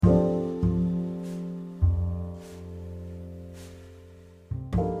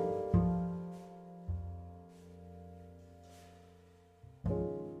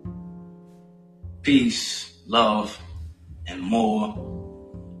peace, love, and more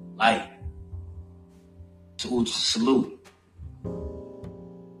light. Salute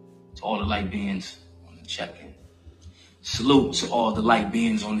to all the light beings on the check-in. Salute to all the light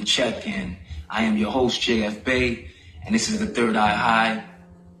beings on the check-in. I am your host, JF Bay, and this is the Third Eye High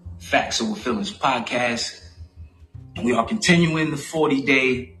Facts Over Feelings podcast. And we are continuing the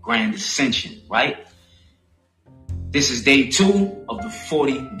 40-day Grand Ascension, right? This is day 2 of the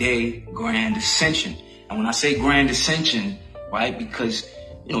 40-day Grand Ascension. And when I say Grand Ascension, right, because,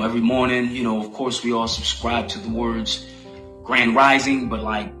 every morning, of course, we all subscribe to the words Grand Rising, but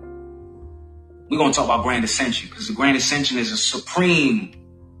we're going to talk about Grand Ascension because the Grand Ascension is a supreme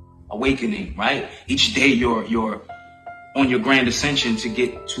awakening, right? Each day you're on your Grand Ascension to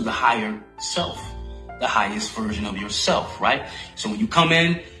get to the higher self, the highest version of yourself, right? So when you come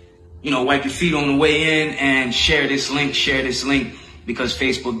in, wipe your feet on the way in and share this link because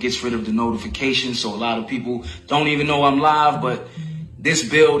Facebook gets rid of the notifications. So a lot of people don't even know I'm live, but this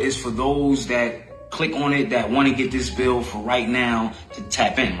build is for those that click on it that want to get this build for right now to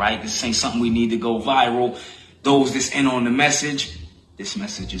tap in, right? This ain't something we need to go viral. Those that's in on the message, this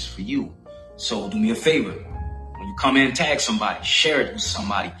message is for you. So do me a favor. When you come in, tag somebody, share it with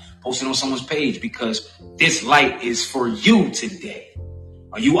somebody, post it on someone's page because this light is for you today.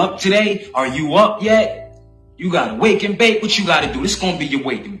 Are you up today? Are you up yet? You got to wake and bake. What you got to do? This is going to be your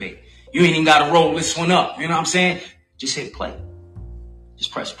wake and bake. You ain't even got to roll this one up. You know what I'm saying? Just hit play.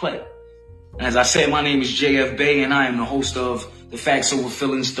 Just press play. And as I said, my name is JF Bay, and I am the host of the Facts Over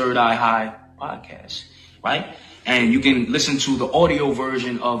Feelings Third Eye High podcast, right? And you can listen to the audio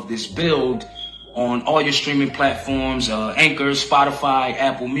version of this build on all your streaming platforms, Anchor, Spotify,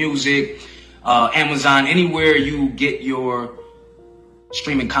 Apple Music, Amazon, anywhere you get your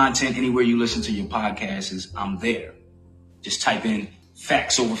streaming content, anywhere you listen to your podcasts, I'm there. Just type in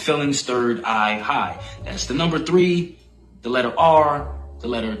Facts Over Feelings Third Eye High. That's the number 3, the letter R, the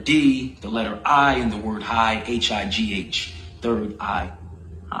letter D, the letter I, and the word high, H-I-G-H, Third Eye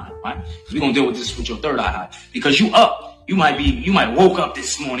High, right? Because we're going to deal with this with your third eye high. Because you up, you might woke up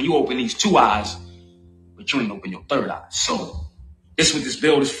this morning, you open these 2 eyes, but you ain't open your third eye. So this is what this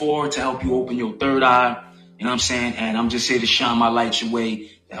build is for, to help you open your third eye. You know what I'm saying? And I'm just here to shine my light your way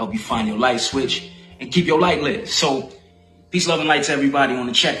to help you find your light switch and keep your light lit. So peace, love, and light to everybody on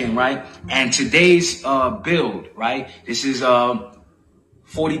the check-in, right? And today's build, right? This is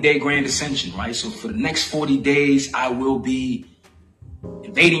 40-day Grand Ascension, right? So for the next 40 days, I will be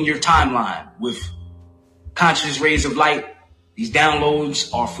invading your timeline with conscious rays of light. These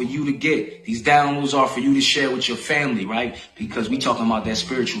downloads are for you to get. These downloads are for you to share with your family, right? Because we talking about that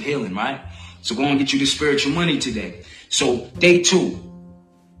spiritual healing, right? So go and get you the spiritual money today. So day 2,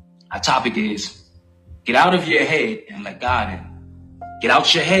 our topic is get out of your head and let God in. Get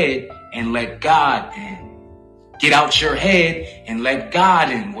out your head and let God in. Get out your head and let God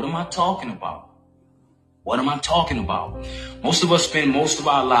in. What am I talking about? What am I talking about? Most of us spend most of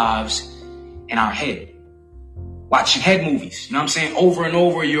our lives in our head, watching head movies. You know what I'm saying? Over and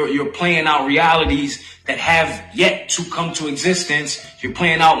over, you're playing out realities that have yet to come to existence. You're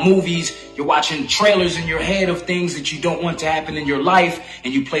playing out movies. You're watching trailers in your head of things that you don't want to happen in your life,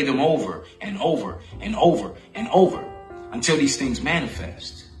 and you play them over and over and over and over until these things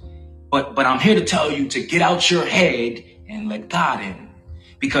manifest. But I'm here to tell you to get out your head and let God in.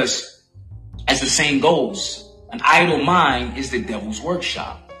 Because as the saying goes, an idle mind is the devil's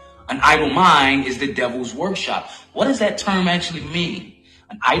workshop. An idle mind is the devil's workshop. What does that term actually mean?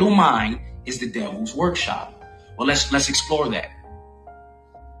 An idle mind is the devil's workshop. Well, let's explore that.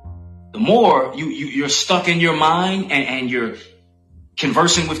 The more you're stuck in your mind and you're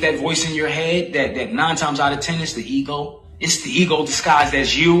conversing with that voice in your head, that 9 times out of 10 is the ego. It's the ego disguised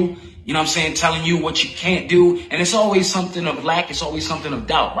as you. You know what I'm saying? Telling you what you can't do. And it's always something of lack. It's always something of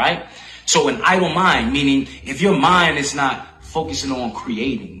doubt, right? So an idle mind, meaning if your mind is not focusing on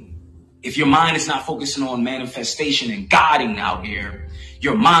creating, if your mind is not focusing on manifestation and guiding out here,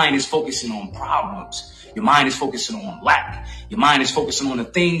 your mind is focusing on problems. Your mind is focusing on lack. Your mind is focusing on the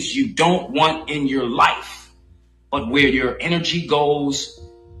things you don't want in your life. But where your energy goes,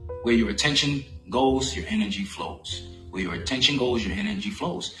 where your attention goes, your energy flows. Where your attention goes, your energy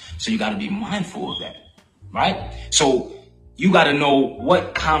flows. So you got to be mindful of that, right? So you got to know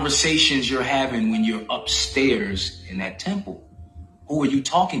what conversations you're having when you're upstairs in that temple. Who are you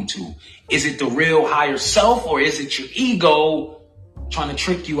talking to? Is it the real higher self, or is it your ego trying to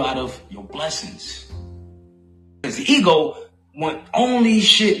trick you out of your blessings? Because the ego wants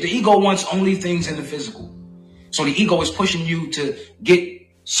only things in the physical. So the ego is pushing you to get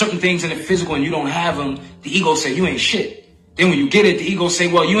certain things in the physical and you don't have them. The ego say you ain't shit. Then when you get it, the ego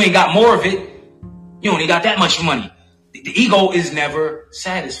say, well, you ain't got more of it. You only got that much money. The ego is never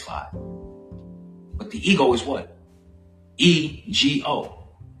satisfied. But the ego is what? E-G-O.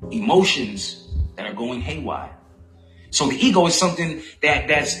 Emotions that are going haywire. So the ego is something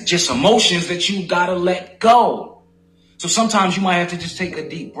that's just emotions that you gotta let go. So sometimes you might have to just take a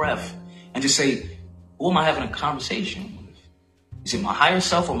deep breath and just say, who am I having a conversation with? Is it my higher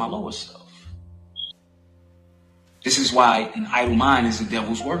self or my lower self? This is why an idle mind is the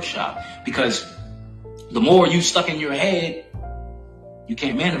devil's workshop. Because the more you stuck in your head, you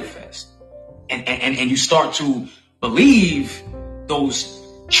can't manifest. And you start to believe those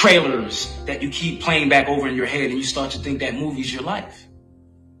trailers that you keep playing back over in your head, and you start to think that movie's your life.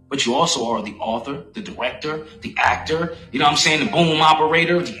 But you also are the author, the director, the actor, you know what I'm saying, the boom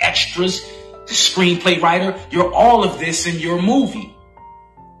operator, the extras, the screenplay writer. You're all of this in your movie.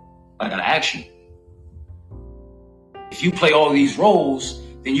 But I gotta ask you, if you play all of these roles,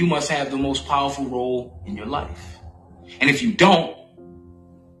 then you must have the most powerful role in your life. And if you don't,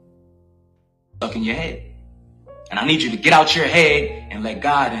 stuck in your head. And I need you to get out your head and let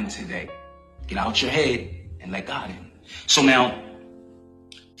God in today. Get out your head and let God in. So now,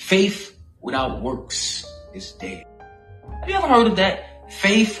 faith without works is dead. Have you ever heard of that?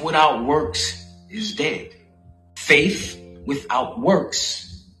 Faith without works is dead. Faith without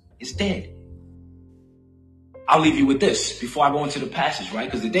works is dead. I'll leave you with this before I go into the passage, right?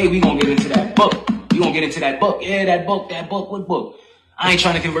 Because today we're going to get into that book. We're going to get into that book. Yeah, that book. What book? I ain't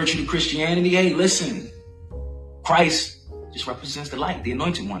trying to convert you to Christianity. Hey, listen. Christ just represents the light, the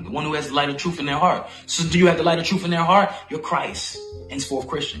anointed one, the one who has the light of truth in their heart. So do you have the light of truth in their heart? You're Christ, henceforth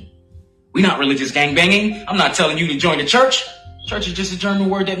Christian. We're not religious gangbanging. I'm not telling you to join the church. Church is just a German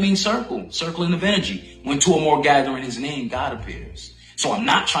word that means circle, circling of energy. When two or more gather in his name, God appears. So I'm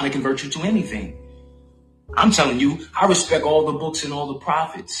not trying to convert you to anything. I'm telling you, I respect all the books and all the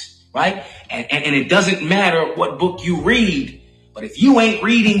prophets, right? And it doesn't matter what book you read, but if you ain't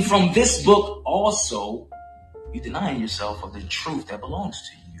reading from this book also, you're denying yourself of the truth that belongs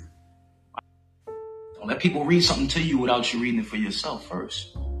to you. Don't let people read something to you without you reading it for yourself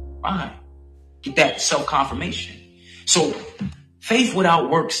first. Right? Get that self-confirmation. So faith without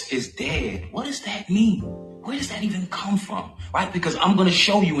works is dead. What does that mean? Where does that even come from? Right? Because I'm going to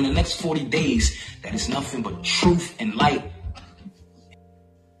show you in the next 40 days that it's nothing but truth and light.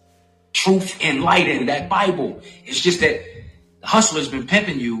 Truth and light in that Bible. It's just that the hustler's been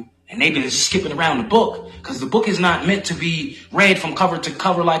pimping you and they've been skipping around the book because the book is not meant to be read from cover to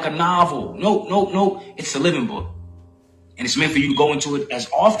cover like a novel. No. It's a living book. And it's meant for you to go into it as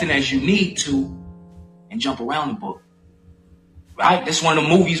often as you need to and jump around the book. Right? That's one of the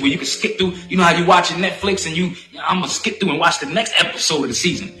movies where you can skip through. You know how you watching Netflix and I'm going to skip through and watch the next episode of the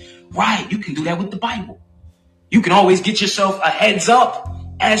season. Right. You can do that with the Bible. You can always get yourself a heads up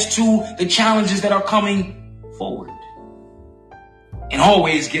as to the challenges that are coming forward. And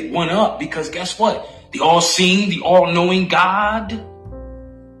always get one up because guess what? The all-seeing, the all-knowing God,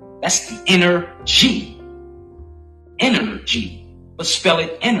 that's the inner G. Energy. But spell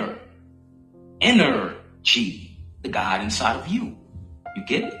it inner. Inner G. The God inside of you. You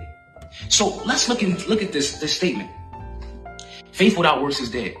get it? So let's look at this statement. Faith without works is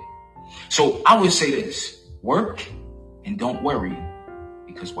dead. So I would say this. Work and don't worry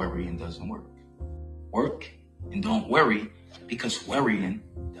because worrying doesn't work. Work and don't worry because worrying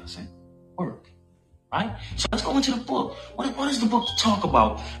doesn't work. Right? So let's go into the book. What does the book talk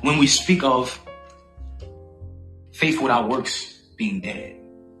about when we speak of faith without works being dead?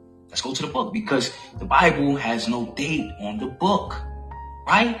 Let's go to the book because the Bible has no date on the book.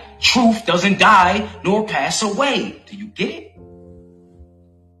 Right? Truth doesn't die nor pass away. Do you get it?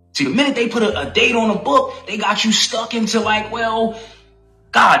 See, the minute they put a date on a book, they got you stuck into like, well,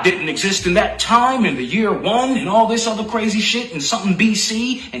 God didn't exist in that time in the year 1 and all this other crazy shit and something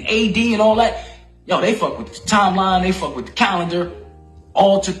BC and AD and all that. Yo, they fuck with the timeline. They fuck with the calendar,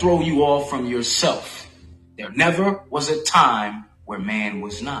 all to throw you off from yourself. There never was a time where man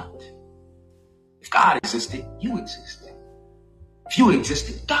was not. If God existed, you existed. If you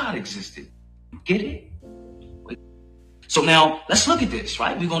existed, God existed. You get it? So now let's look at this,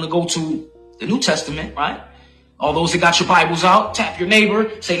 right? We're going to go to the New Testament, right? All those that got your Bibles out, tap your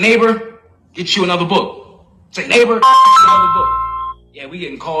neighbor, say, neighbor, get you another book. Say, neighbor, get you another book. Yeah, we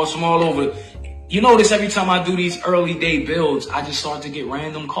getting calls from all over. You notice every time I do these early day builds, I just start to get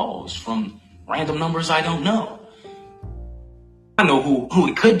random calls from random numbers I don't know. I know who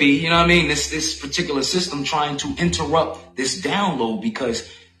it could be, you know what I mean? This particular system trying to interrupt this download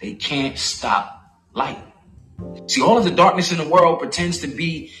because they can't stop light. See, all of the darkness in the world pretends to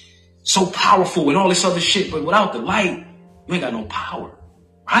be so powerful and all this other shit, but without the light, you ain't got no power,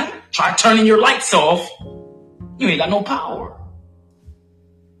 right? Try turning your lights off. You ain't got no power.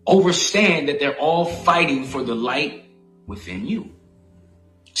 Understand that they're all fighting for the light within you.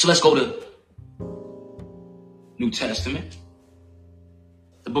 So let's go to New Testament,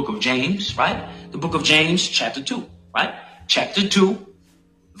 the book of James, right? The book of James, chapter 2, right? Chapter 2,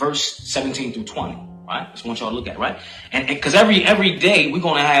 verse 17 through 20, right? That's what I want y'all to look at, right? And because every day we're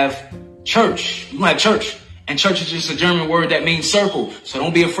going to have church. We're going to have church. And church is just a German word that means circle. So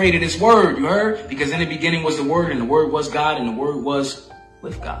don't be afraid of this word, you heard? Because in the beginning was the word, and the word was God, and the word was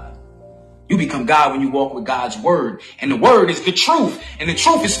with God. You become God when you walk with God's word. And the word is the truth. And the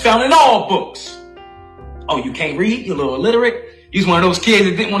truth is found in all books. Oh, you can't read? You're a little illiterate? You're one of those kids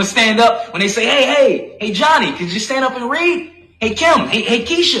that didn't want to stand up when they say, hey, Johnny, could you stand up and read? Hey, Kim, hey,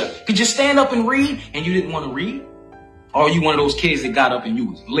 Keisha, could you stand up and read? And you didn't want to read? Or are you one of those kids that got up and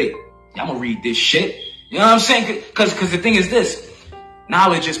you was lit? Yeah, I'm going to read this shit. You know what I'm saying? Because the thing is this.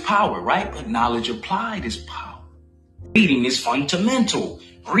 Knowledge is power, right? But knowledge applied is power. Reading is fundamental.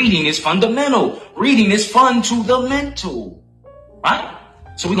 Reading is fundamental. Reading is fun to the mental, right?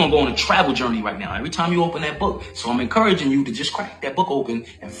 So we're going to go on a travel journey right now. Every time you open that book. So I'm encouraging you to just crack that book open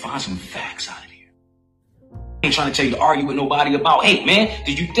and find some facts out of here. I ain't trying to tell you to argue with nobody about, hey, man,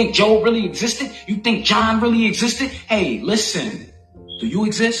 did you think Job really existed? You think John really existed? Hey, listen, do you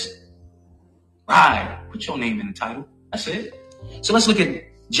exist? Right. Put your name in the title. That's it. So let's look at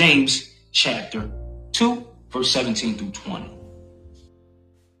James chapter 2, verse 17 through 20.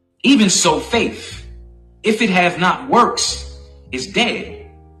 Even so, faith, if it have not works, is dead,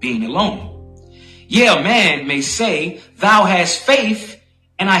 being alone. Yea, a man may say, thou hast faith,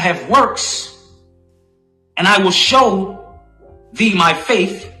 and I have works, and I will show thee my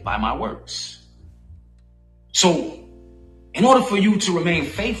faith by my works. So, in order for you to remain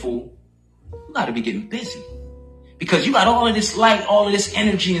faithful, you got to be getting busy. Because you got all of this light, all of this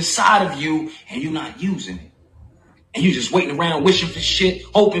energy inside of you, and you're not using it. And you're just waiting around wishing for shit,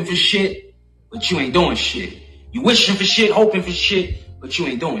 hoping for shit, but you ain't doing shit. You wishing for shit, hoping for shit, but you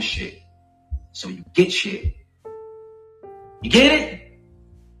ain't doing shit. So you get shit. You get it?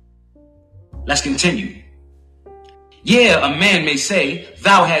 Let's continue. Yeah, a man may say,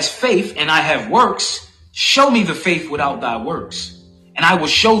 thou hast faith and I have works. Show me the faith without thy works, and I will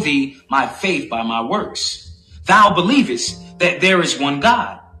show thee my faith by my works. Thou believest that there is one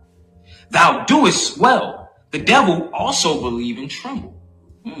God. Thou doest well. The devil also believe and tremble.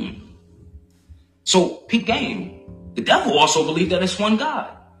 So, peep game. The devil also believed that it's one God.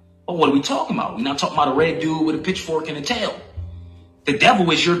 But what are we talking about? We're not talking about a red dude with a pitchfork and a tail. The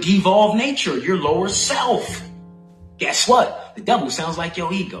devil is your devolved nature, your lower self. Guess what? The devil sounds like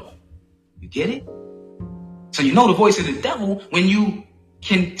your ego. You get it? So you know the voice of the devil when you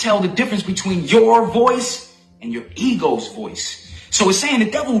can tell the difference between your voice and your ego's voice. So it's saying the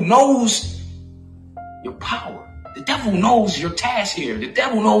devil knows your power. The devil knows your task here. The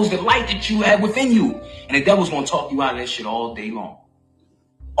devil knows the light that you have within you. And the devil's going to talk you out of that shit all day long.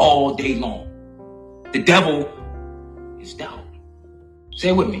 All day long. The devil is doubt. Say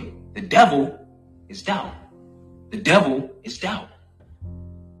it with me. The devil is doubt. The devil is doubt.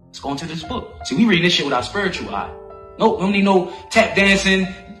 Let's go into this book. See, we read this shit with our spiritual eye. Nope, we don't need no tap dancing,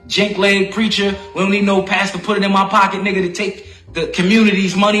 jank leg preacher. We don't need no pastor put it in my pocket nigga to take the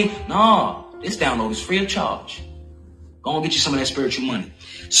community's money. Nah. This download is free of charge. Go and get you some of that spiritual money.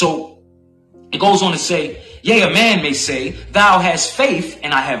 So it goes on to say, yea, a man may say, thou hast faith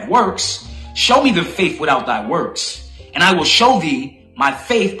and I have works. Show me the faith without thy works, and I will show thee my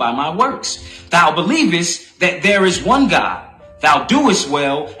faith by my works. Thou believest that there is one God. Thou doest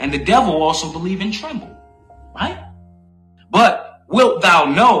well, and the devil also believe and tremble. Right? But wilt thou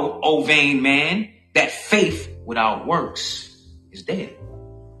know, O vain man, that faith without works is dead?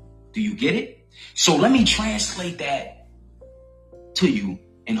 Do you get it? So let me translate that to you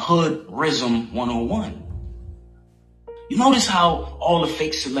in Hoodrism 101. You notice how all the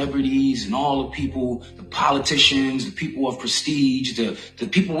fake celebrities and all the people, the politicians, the people of prestige, the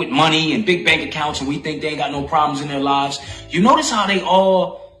people with money and big bank accounts, and we think they ain't got no problems in their lives. You notice how they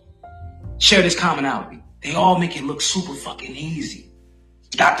all share this commonality. They all make it look super fucking easy.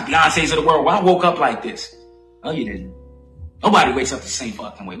 Dr. Beyonce's of the world, well, I woke up like this. No, you didn't. Nobody wakes up the same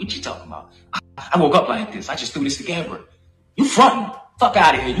fucking way. What you talking about? I woke up like this. I just threw this together. You fronting. Fuck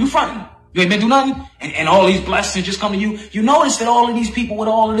out of here. You fronting. You ain't been through nothing? And all these blessings just come to you. You notice that all of these people with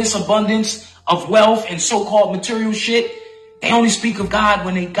all of this abundance of wealth and so-called material shit, they only speak of God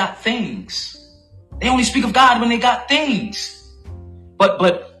when they got things. They only speak of God when they got things.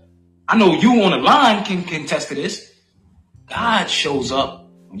 But I know you on the line can attest to this. God shows up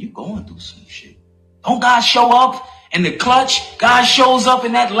when you're going through some shit. Don't God show up in the clutch, God shows up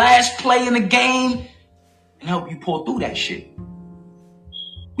in that last play in the game and help you pull through that shit.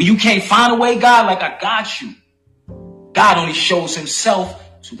 When you can't find a way, God, like, I got you. God only shows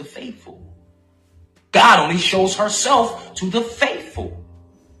himself to the faithful. God only shows herself to the faithful.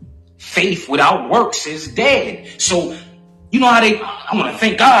 Faith without works is dead. So, you know how I want to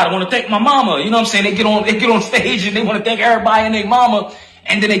thank God. I want to thank my mama. You know what I'm saying? They get on stage and they want to thank everybody and their mama.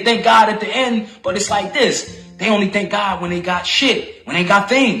 And then they thank God at the end. But it's like this. They only thank God when they got shit, when they got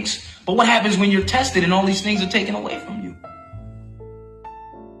things. But what happens when you're tested and all these things are taken away from you?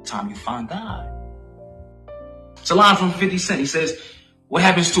 Time you find God. It's a line from 50 Cent. He says, what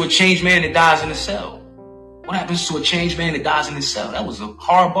happens to a changed man that dies in a cell? What happens to a changed man that dies in his cell? That was a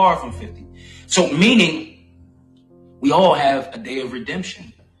hard bar from 50. So meaning we all have a day of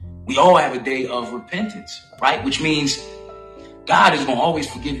redemption. We all have a day of repentance, right? Which means God is going to always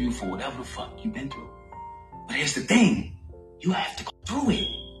forgive you for whatever the fuck you've been through. But here's the thing. You have to go through it.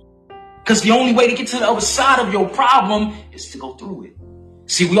 Because the only way to get to the other side of your problem is to go through it.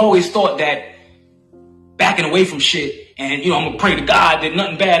 See, we always thought that backing away from shit and, I'm going to pray to God that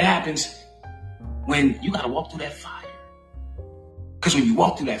nothing bad happens, when you got to walk through that fire. Because when you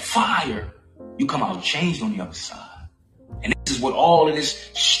walk through that fire, you come out changed on the other side. And this is what all of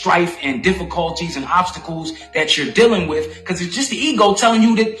this strife and difficulties and obstacles that you're dealing with, because it's just the ego telling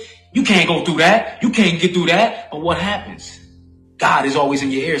you that you can't go through that. You can't get through that. But what happens? God is always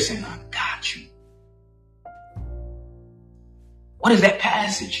in your ear saying, I got you. What is that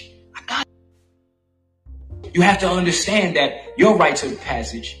passage? I got you. You have to understand that your rite of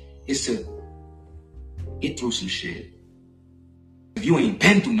passage is to get through some shit. If you ain't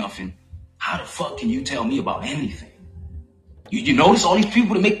been through nothing, how the fuck can you tell me about anything? You notice all these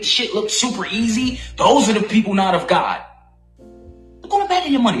people that make the shit look super easy? Those are the people not of God. Going back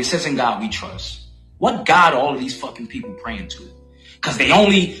to your money, it says in God we trust. What God are all of these fucking people praying to? Because they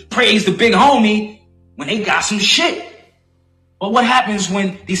only praise the big homie when they got some shit. But what happens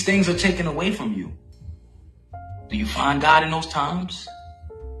when these things are taken away from you? Do you find God in those times?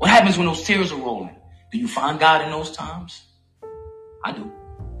 What happens when those tears are rolling? Do you find God in those times? I do.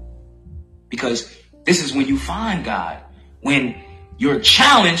 Because this is when you find God. When you're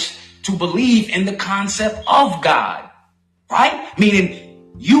challenged to believe in the concept of God. Right?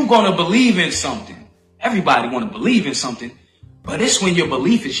 Meaning you're going to believe in something. Everybody want to believe in something. But it's when your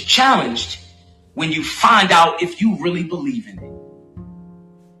belief is challenged when you find out if you really believe in it.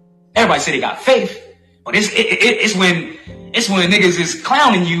 Everybody say they got faith. But it's when niggas is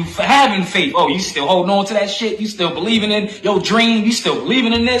clowning you for having faith. Oh, you still holding on to that shit? You still believing in your dream? You still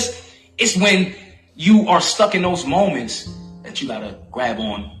believing in this? It's when you are stuck in those moments that you gotta grab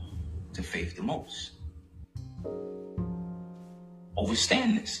on to faith the most.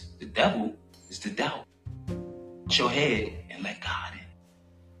 Overstand this. The devil is the doubt. Get your head and let God in.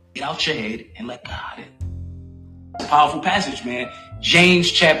 Get out your head and let God in. It's a powerful passage, man. James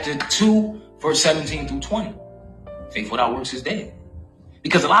chapter 2, verse 17 through 20. Faith without works is dead.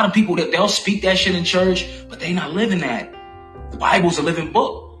 Because a lot of people, they'll speak that shit in church, but they not living that. The Bible's a living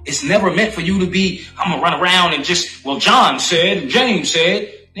book. It's never meant for you to be, I'm going to run around and just, well, John said, and James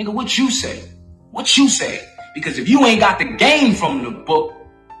said. Nigga, what you say? What you say? Because if you ain't got the gain from the book,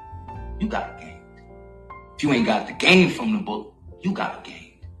 you got a gain. If you ain't got the gain from the book, you got a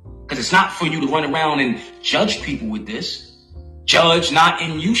gain. Because it's not for you to run around and judge people with this. Judge not,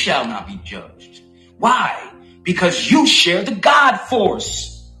 and you shall not be judged. Why? Because you share the God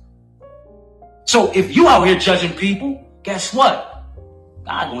force. So if you out here judging people, guess what?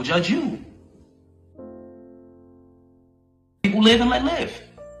 God gonna judge you. People live and let live.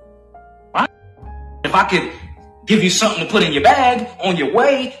 Right? If I could give you something to put in your bag on your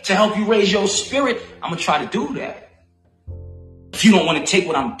way to help you raise your spirit, I'm gonna try to do that. If you don't want to take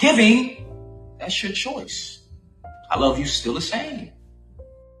what I'm giving, that's your choice. I love you still the same.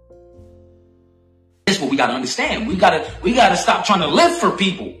 That's what we gotta understand. We gotta stop trying to live for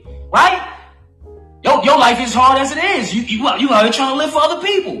people, right? Your life is hard as it is. You out here trying to live for other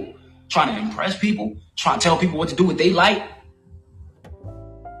people, trying to impress people, trying to tell people what to do with their light,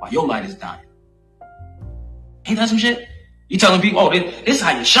 while your light is dying. Ain't that some shit? You telling people, oh, this is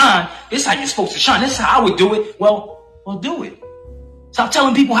how you shine. This is how you're supposed to shine. This is how I would do it. Well, do it. Stop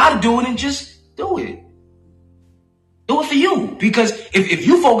telling people how to do it and just do it. Do it for you. Because if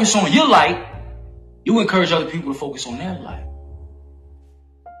you focus on your light, you encourage other people to focus on their light.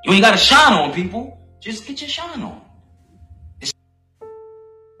 You ain't got to shine on people. Just get your shine on.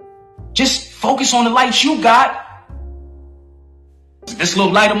 Just focus on the light you got. This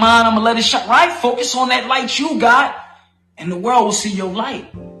little light of mine, I'm going to let it shine. Right? Focus on that light you got, and the world will see your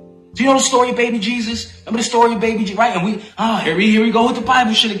light. Do you know the story of baby Jesus? Remember the story of baby Jesus, right? And here we go with the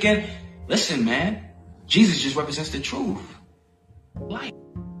Bible shit again. Listen, man, Jesus just represents the truth. Life.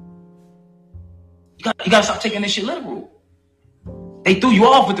 You gotta stop taking this shit literal. They threw you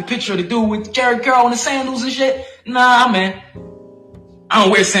off with the picture of the dude with Jerry Curl and the sandals and shit. Nah, man. I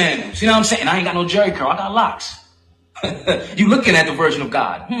don't wear sandals. You know what I'm saying? I ain't got no Jerry Curl. I got locks. You looking at the version of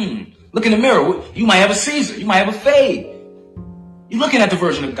God. Look in the mirror. You might have a Caesar. You might have a fade. You looking at the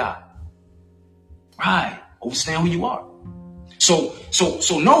version of God. Right. Understand who you are. So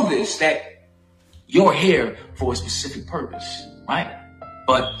know this, that you're here for a specific purpose, right?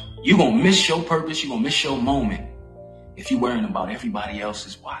 But you're going to miss your purpose. You're going to miss your moment if you're worrying about everybody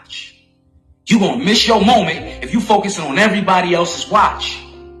else's watch. You're going to miss your moment if you're focusing on everybody else's watch.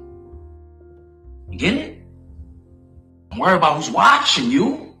 You get it? Don't worry about who's watching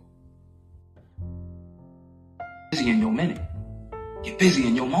you. Get busy in your minute. Get busy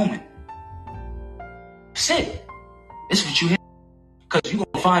in your moment. That's it. That's what you have. Because you're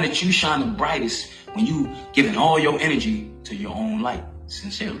going to find that you shine the brightest when you giving all your energy to your own light.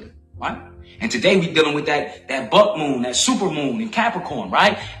 Sincerely. Right? And today we're dealing with that buck moon, that super moon in Capricorn,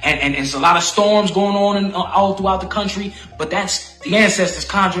 right? And it's a lot of storms going on all throughout the country, but that's the ancestors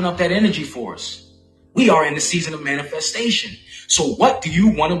conjuring up that energy for us. We are in the season of manifestation. So what do you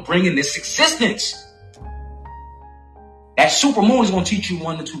want to bring in this existence? That super moon is going to teach you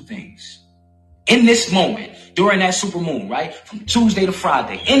one or two things. In this moment, during that super moon, right? From Tuesday to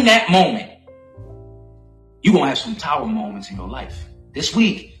Friday, in that moment, you're going to have some tower moments in your life. This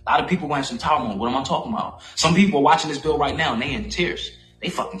week, a lot of people going to have some tower moments. What am I talking about? Some people are watching this bill right now and they in tears. They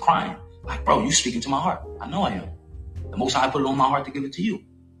fucking crying. Like, bro, you speaking to my heart. I know I am. The Most High put it on my heart to give it to you.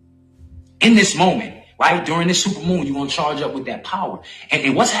 In this moment, right? During this super moon, you're going to charge up with that power.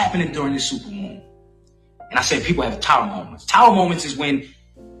 And what's happening during this super moon? And I said people have tower moments. Tower moments is when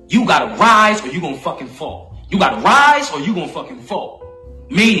you got to rise or you're going to fucking fall. You got to rise or you're going to fucking fall.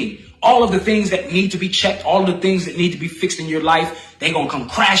 Meaning, all of the things that need to be checked, all of the things that need to be fixed in your life, they're going to come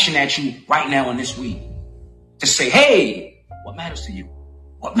crashing at you right now in this week. To say, hey, what matters to you?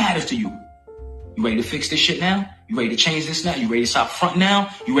 What matters to you? You ready to fix this shit now? You ready to change this now? You ready to stop front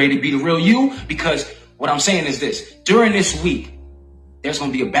now? You ready to be the real you? Because what I'm saying is this. During this week, there's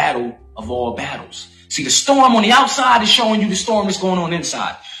going to be a battle of all battles. See, the storm on the outside is showing you the storm that's going on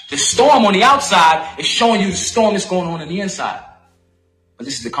inside. The storm on the outside is showing you the storm that's going on the inside. But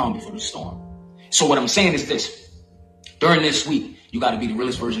this is the calm before the storm. So what I'm saying is this. During this week, you got to be the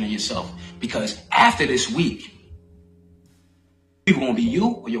realest version of yourself. Because after this week, people going to be you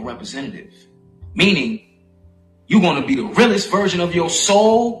or your representative. Meaning, you're going to be the realest version of your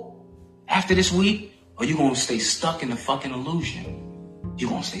soul after this week, or you're going to stay stuck in the fucking illusion. You're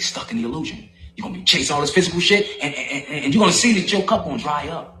going to stay stuck in the illusion. You're going to be chasing all this physical shit, and you're going to see that your cup going to dry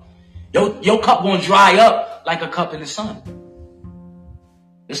up. Your cup going to dry up like a cup in the sun.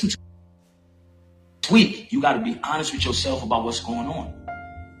 Listen to this week, you got to be honest with yourself about what's going on.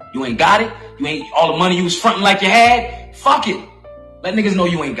 You ain't got it. You ain't all the money you was fronting like you had. Fuck it. Let niggas know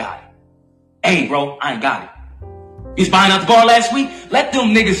you ain't got it. Hey, bro, I ain't got it. You was buying out the bar last week. Let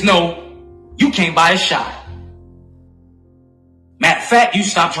them niggas know you can't buy a shot. Matter of fact, you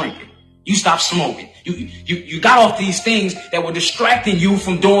stopped drinking. You stopped smoking. You got off these things that were distracting you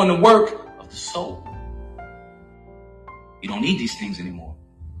from doing the work of the soul. You don't need these things anymore.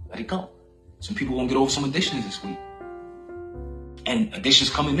 Let it go. Some people gonna get over some addictions this week. And addictions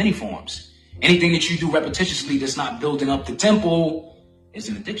come in many forms. Anything that you do repetitiously that's not building up the temple is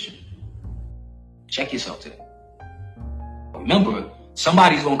an addiction. Check yourself today. Remember,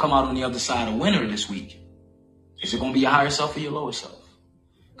 somebody's gonna come out on the other side a winner this week. Is it gonna be your higher self or your lower self?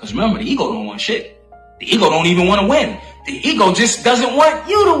 Because remember, the ego don't want shit. The ego don't even want to win. The ego just doesn't want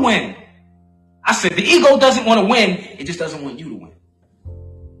you to win. I said the ego doesn't want to win. It just doesn't want you to win.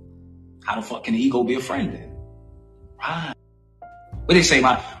 How the fuck can the ego be a friend then? Right. What they say?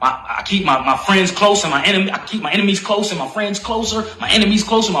 I keep my friends close and I keep my enemies close and my friends closer. My enemies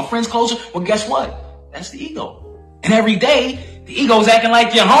closer, my friends closer. Well, guess what? That's the ego. And every day, the ego's acting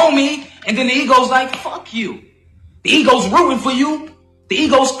like your homie, and then the ego's like, fuck you. The ego's rooting for you. The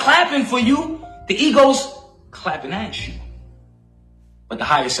ego's clapping for you. The ego's clapping at you. But the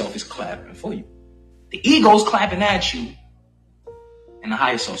higher self is clapping for you. The ego's clapping at you. And the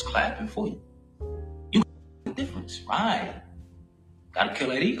higher self's clapping for you. You got the difference, right? Gotta kill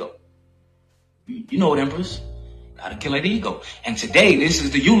that ego. You know it, Empress. Gotta kill that ego. And today, this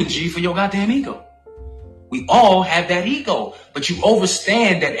is the eulogy for your goddamn ego. We all have that ego. But you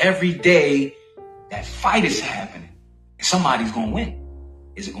understand that every day that fight is happening. And somebody's gonna win.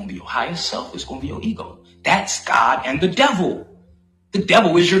 Is it going to be your higher self? Or is it going to be your ego? That's God and the devil. The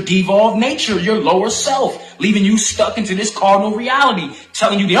devil is your devolved nature, your lower self, leaving you stuck into this cardinal reality,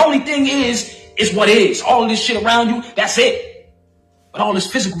 telling you the only thing is what is. All of this shit around you, that's it. But all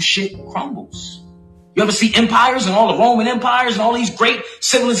this physical shit crumbles. You ever see empires and all the Roman empires and all these great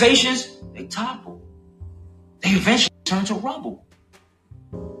civilizations? They topple. They eventually turn to rubble.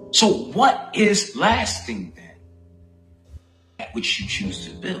 So what is lasting then? That which you choose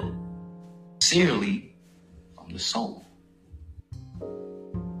to build. Sincerely from the soul.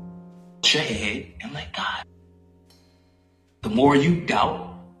 Put your head and let God. The more you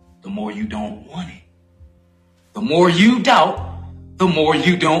doubt, the more you don't want it. The more you doubt, the more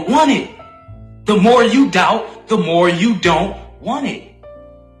you don't want it. The more you doubt, the more you don't want it.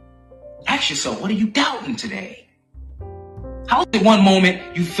 Ask yourself, what are you doubting today? How is it one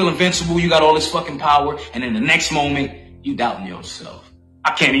moment you feel invincible, you got all this fucking power, and then the next moment you doubting yourself?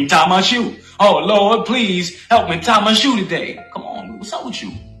 I can't even tie my shoe. Oh Lord, please help me tie my shoe today. Come on, what's up with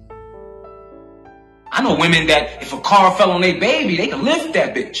you? I know women that if a car fell on their baby, they can lift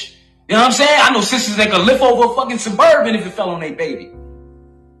that bitch. You know what I'm saying? I know sisters that can lift over a fucking Suburban if it fell on their baby.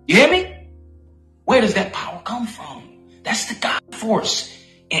 You hear me? Where does that power come from? That's the God force.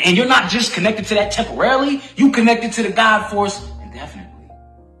 And you're not just connected to that temporarily, you connected to the God force indefinitely.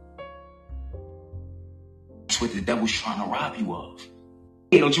 That's what the devil's trying to rob you of.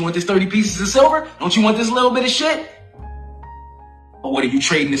 Hey, don't you want this 30 pieces of silver? Don't you want this little bit of shit? But what are you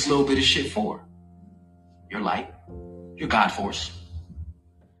trading this little bit of shit for? Your light, your God force.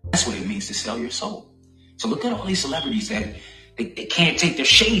 That's what it means to sell your soul. So look at all these celebrities that they can't take their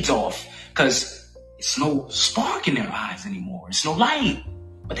shades off because it's no spark in their eyes anymore. It's no light.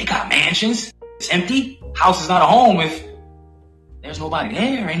 But they got mansions. It's empty. House is not a home if there's nobody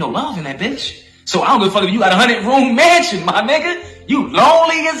there. Ain't no love in that bitch. So I don't give a fuck if you got a 100-room mansion, my nigga. You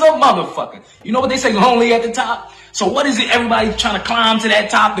lonely as a motherfucker. You know what they say, lonely at the top? So what is it everybody's trying to climb to that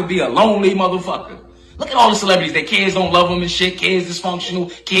top to be a lonely motherfucker? Look at all the celebrities. Their kids don't love them and shit. Kids dysfunctional.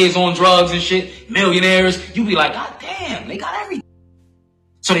 Kids on drugs and shit. Millionaires. You be like, God damn, they got everything.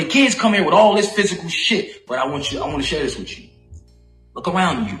 So their kids come here with all this physical shit. But I want to share this with you. Look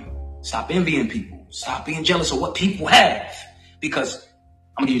around you. Stop envying people. Stop being jealous of what people have. Because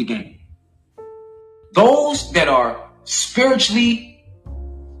I'm going to give you the game. Those that are spiritually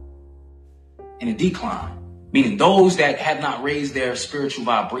in a decline, meaning those that have not raised their spiritual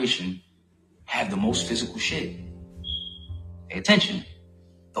vibration, have the most physical shit. Pay attention.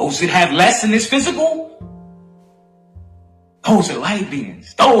 Those that have less in this physical, those are light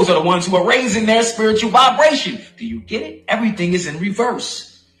beings. Those are the ones who are raising their spiritual vibration. Do you get it? Everything is in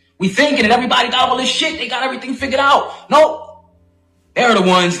reverse. We thinking that everybody got all this shit. They got everything figured out. Nope. They're the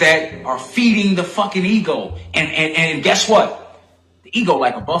ones that are feeding the fucking ego. And guess what? The ego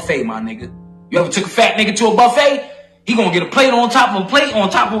like a buffet, my nigga. You ever took a fat nigga to a buffet? He gonna get a plate on top of a plate, on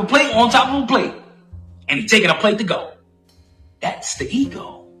top of a plate, on top of a plate. And he taking a plate to go. That's the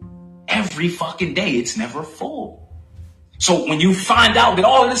ego. Every fucking day, it's never full. So when you find out that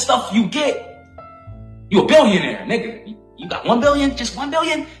all of this stuff you get, you a billionaire, nigga. You got 1 billion? Just 1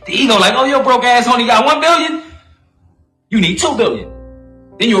 billion? The ego like, oh, your broke ass only got 1 billion? You need 2 billion.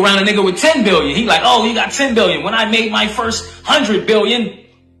 Then you around a nigga with 10 billion. He like, oh, you got 10 billion. When I made my first 100 billion.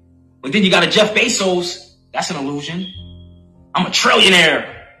 But then you got a Jeff Bezos. That's an illusion. I'm a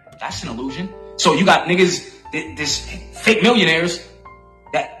trillionaire. That's an illusion. So you got niggas, this fake millionaires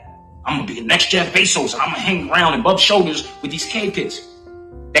that I'm going to be the next Jeff Bezos. And I'm going to hang around and bump shoulders with these cave kids.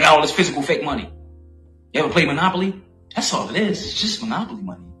 They got all this physical fake money. You ever play Monopoly? That's all it is. It's just Monopoly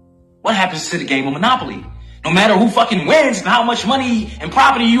money. What happens to the game of Monopoly? No matter who fucking wins and how much money and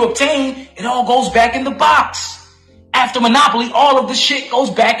property you obtain, it all goes back in the box. After Monopoly, all of the shit goes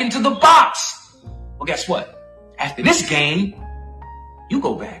back into the box. Well, guess what? After this game, you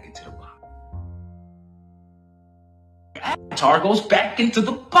go back into the box. Your avatar goes back into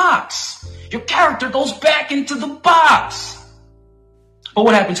the box. Your character goes back into the box. But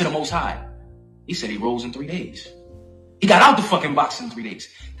what happened to the Most High? He said he rose in 3 days. He got out the fucking box in 3 days.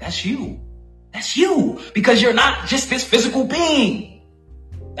 That's you. That's you. Because you're not just this physical being.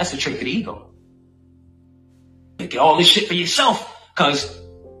 That's the trick of the ego. You get all this shit for yourself. Because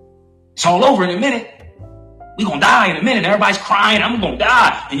it's all over in a minute. We gonna die in a minute. Everybody's crying. I'm gonna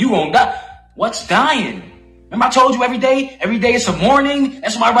die. And you gonna die. What's dying? Remember I told you every day it's a morning.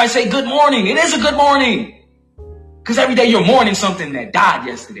 That's why everybody say good morning. It is a good morning. Because every day you're mourning something that died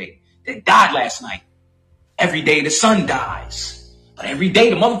yesterday. That died last night. Every day the sun dies. But every day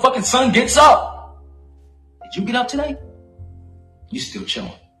the motherfucking sun gets up. Did you get up today? You still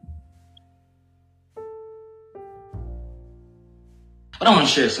chilling. But I want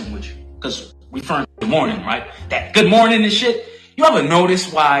to share something with you. Because we referring to the morning, right? That good morning and shit. You ever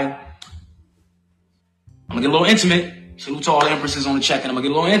notice why? I'm gonna get a little intimate. Salute to all the empresses on the check, and I'm gonna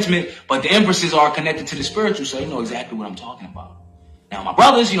get a little intimate, but the empresses are connected to the spiritual, so you know exactly what I'm talking about. Now, my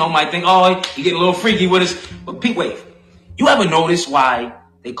brothers, might think, oh, he getting a little freaky with us, but wait. You ever notice why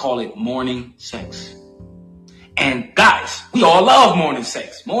they call it morning sex? And guys, we all love morning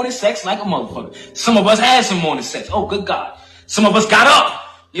sex. Morning sex like a motherfucker. Some of us had some morning sex. Oh, good God. Some of us got up.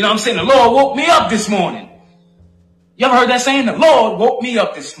 You know what I'm saying? The Lord woke me up this morning. You ever heard that saying? The Lord woke me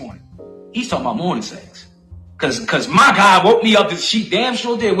up this morning. He's talking about morning sex. Cause my God woke me up. She damn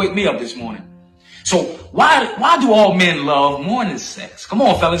sure did wake me up this morning. So why do all men love morning sex? Come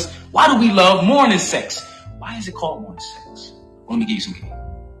on, fellas. Why do we love morning sex? Why is it called morning sex? Well, let me give you some key.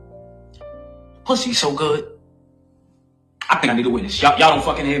 Pussy's so good. I think I need a witness. Y'all don't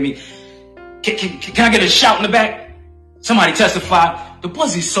fucking hear me. Can I get a shout in the back? Somebody testify. The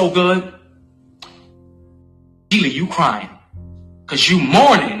pussy's so good. Sheila, you crying. Cause you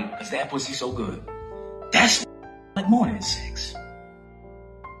mourning. Cause that pussy's so good. That's like morning sex.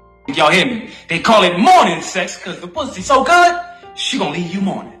 If y'all hear me, they call it morning sex because the pussy's so good, she gonna leave you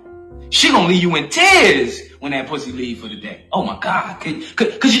mourning. She gonna leave you in tears when that pussy leave for the day. Oh my God. Could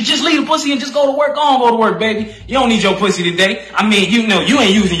you just leave the pussy and just go to work? Go to work, baby. You don't need your pussy today. I mean, you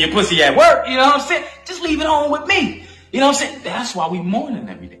ain't using your pussy at work. You know what I'm saying? Just leave it home with me. You know what I'm saying? That's why we mourning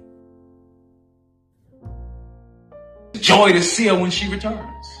every day. Joy to see her when she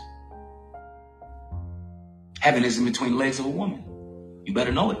returns. Heaven is in between the legs of a woman. You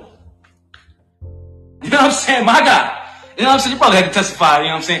better know it. You know what I'm saying? My God. You know what I'm saying? You probably had to testify, you know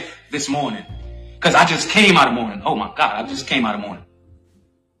what I'm saying, this morning. Because I just came out of mourning. Oh my God, I just came out of mourning.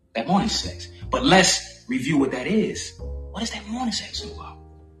 That morning sex. But let's review what that is. What is that morning sex about?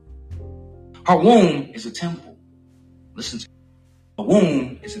 Her womb is a temple. Listen to me. A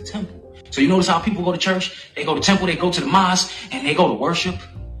womb is a temple. So you notice how people go to church? They go to temple, they go to the mosque, and they go to worship.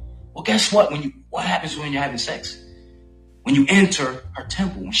 Well, guess what? What happens when you're having sex? When you enter her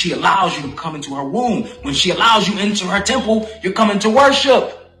temple, when she allows you to come into her womb, when she allows you into her temple, you're coming to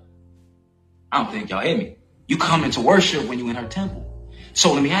worship. I don't think y'all hear me. You come into worship when you're in her temple.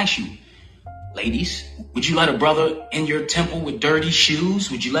 So let me ask you, ladies, would you let a brother in your temple with dirty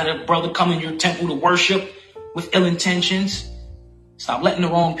shoes? Would you let a brother come in your temple to worship with ill intentions? Stop letting the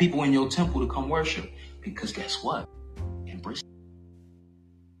wrong people in your temple to come worship. Because guess what? Embrace.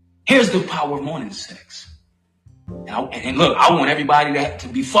 Here's the power of morning sex. And look, I want everybody to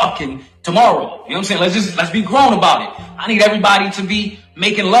be fucking tomorrow. You know what I'm saying? Let's be grown about it. I need everybody to be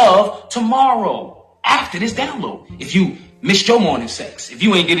making love tomorrow after this download. If you missed your morning sex, if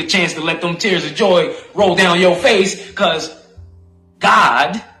you ain't get a chance to let them tears of joy roll down your face because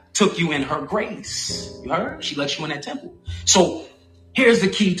God took you in her grace. You heard? She let you in that temple. So here's the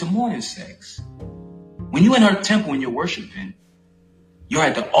key to morning sex. When you're in her temple and you're worshiping, you're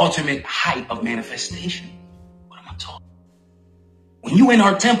at the ultimate height of manifestation. When you in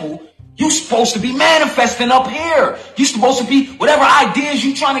her temple, you're supposed to be manifesting up here. You're supposed to be whatever ideas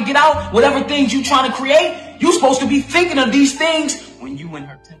you're trying to get out, whatever things you're trying to create. You're supposed to be thinking of these things when you in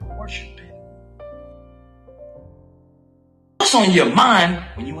her temple worshiping. What's on your mind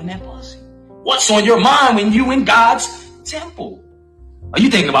when you in that pussy? What's on your mind when you in God's temple? Are you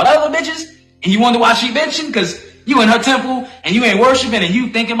thinking about other bitches and you wonder why she bitching? Because you in her temple and you ain't worshiping and you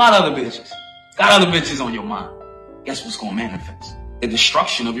thinking about other bitches. Got other bitches on your mind. Guess what's going to manifest? The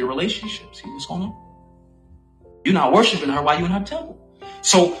destruction of your relationship. See what's going on? You're not worshiping her while you're in her temple.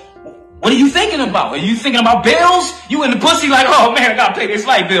 So what are you thinking about? Are you thinking about bills? You in the pussy like, oh man, I gotta pay this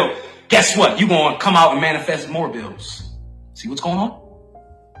light bill. Guess what? You're going to come out and manifest more bills. See what's going on?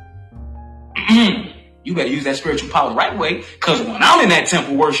 You better use that spiritual power the right way. Because when I'm in that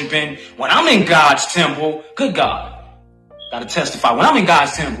temple worshiping, when I'm in God's temple, good God, gotta testify. When I'm in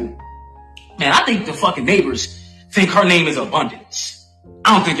God's temple, man, I think the fucking neighbors think her name is Abundance.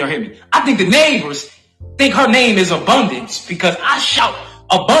 I don't think y'all hear me. I think the neighbors think her name is Abundance because I shout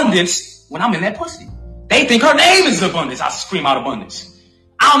abundance when I'm in that pussy. They think her name is Abundance. I scream out abundance.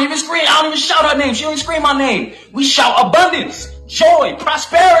 I don't even scream. I don't even shout her name. She don't even scream my name. We shout abundance, joy,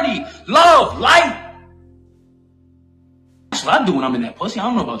 prosperity, love, light. That's what I do when I'm in that pussy. I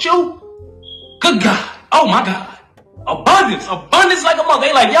don't know about you. Good God. Oh my God. Abundance. Abundance like a mother.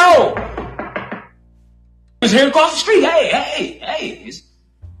 They like, yo. It's here across the street. Hey.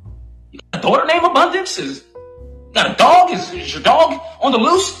 You got a daughter named Abundance? You got a dog? Is your dog on the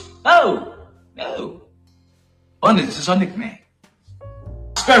loose? No. Abundance is her nickname.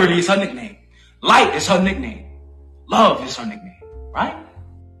 Prosperity is her nickname. Light is her nickname. Love is her nickname. Right?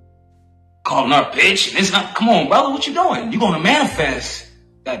 Calling her a bitch. And it's not, come on, brother, what you doing? You're going to manifest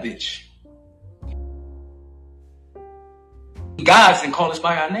that bitch. gods and call us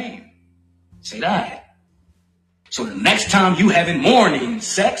by our name. Say that. So the next time you having morning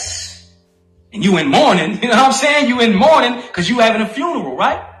sex, and you in mourning, you know what I'm saying? You in mourning because you having a funeral,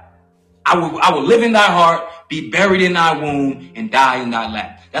 right? I will live in thy heart, be buried in thy womb, and die in thy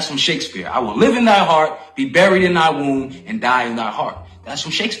lap. That's from Shakespeare. I will live in thy heart, be buried in thy womb, and die in thy heart. That's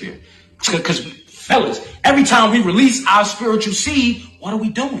from Shakespeare. Because, fellas, every time we release our spiritual seed, what are we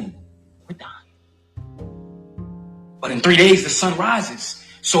doing? We're dying. But in 3 days, the sun rises.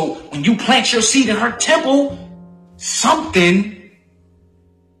 So when you plant your seed in her temple, something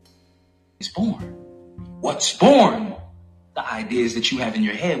is born. What's born? The ideas that you have in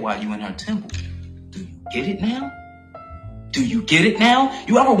your head while you're in her temple. Do you get it now? Do you get it now?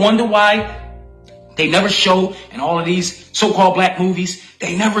 You ever wonder why they never show in all of these so-called black movies,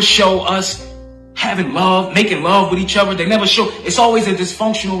 they never show us having love, making love with each other. They never show. It's always a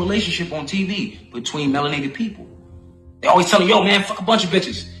dysfunctional relationship on TV between melanated people. They always tell you, yo, man, fuck a bunch of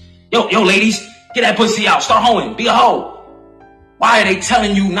bitches. Yo, ladies, get that pussy out. Start hoeing. Be a hoe. Why are they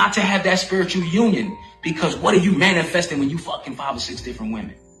telling you not to have that spiritual union? Because what are you manifesting when you fucking 5 or 6 different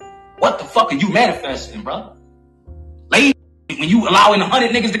women? What the fuck are you manifesting, bro? Ladies, when you allowing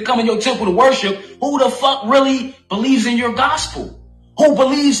 100 niggas to come in your temple to worship, who the fuck really believes in your gospel? Who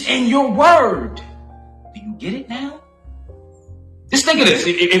believes in your word? Do you get it now? Just think of this.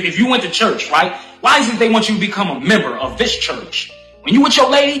 If you went to church, right? Why is it they want you to become a member of this church? When you with your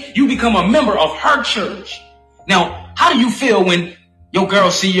lady, you become a member of her church. Now, how do you feel when your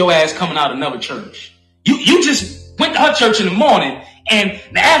girl see your ass coming out of another church? You just went to her church in the morning, and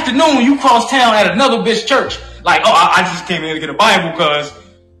in the afternoon you cross town at another bitch church. Like, oh, I just came here to get a Bible because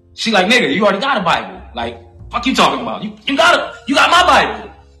she like, nigga, you already got a Bible. Like, fuck you talking about? You got my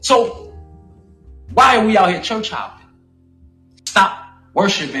Bible. So why are we out here church hopping? Stop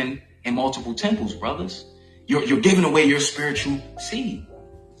worshiping in multiple temples, brothers. You're giving away your spiritual seed.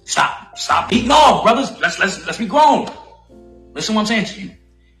 Stop beating off, brothers. Let's be grown. Listen what I'm saying to you.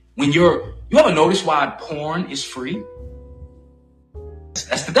 When you ever notice why porn is free?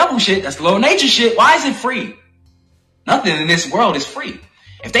 That's the devil shit. That's the low nature shit. Why is it free? Nothing in this world is free.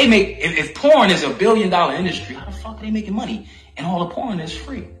 If porn is $1 billion industry, how the fuck are they making money? And all the porn is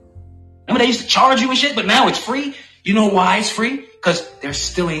free. Remember they used to charge you and shit, but now it's free. You know why it's free? Because they're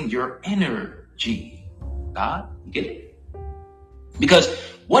stealing your energy. God, you get it? Because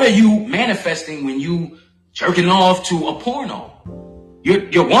what are you manifesting when you jerking off to a porno?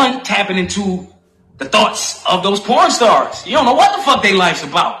 You're one, tapping into the thoughts of those porn stars. You don't know what the fuck their life's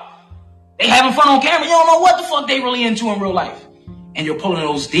about. They having fun on camera. You don't know what the fuck they really into in real life. And you're pulling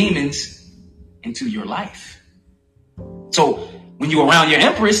those demons into your life. So when you're around your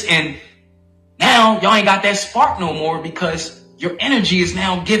empress and now y'all ain't got that spark no more because your energy is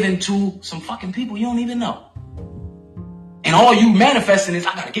now given to some fucking people you don't even know. And all you manifesting is,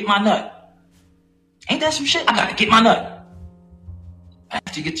 I gotta get my nut. Ain't that some shit? I gotta get my nut.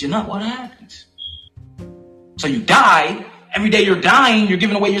 After you get your nut, what happens? So you die. Every day you're dying, you're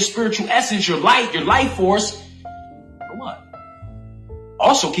giving away your spiritual essence, your light, your life force. For what?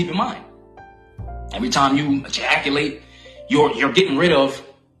 Also keep in mind, every time you ejaculate, you're getting rid of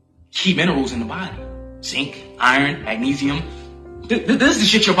key minerals in the body. Zinc, iron, magnesium. This is the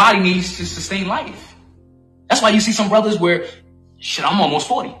shit your body needs to sustain life. That's why you see some brothers where, shit, I'm almost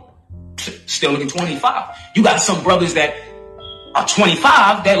 40. Still looking 25. You got some brothers that are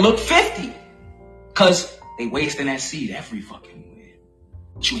 25 that look 50. Because they wasting that seed every fucking way.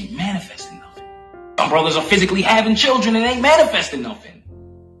 But you ain't manifesting nothing. Some brothers are physically having children and ain't manifesting nothing.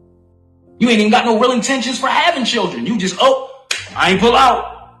 You ain't even got no real intentions for having children. You just, I ain't pull out.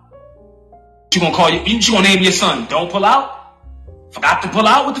 You gonna call you gonna name your son? Don't pull out? Forgot to pull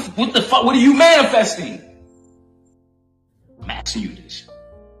out? What the fuck? What are you manifesting? I'm asking you this.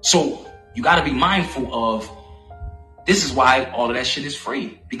 So you gotta be mindful of, this is why all of that shit is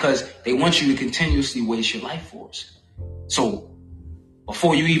free. Because they want you to continuously waste your life force. So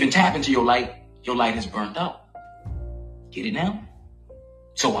before you even tap into your light is burnt out. Get it now?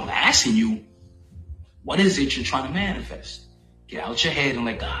 So I'm asking you, what is it you're trying to manifest? Get out your head and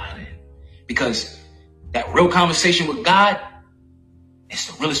let God in. Because that real conversation with God, it's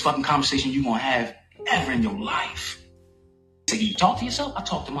the realest fucking conversation you're going to have ever in your life. So you talk to yourself? I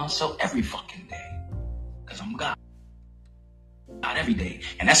talk to myself every fucking day. Because I'm God. God every day.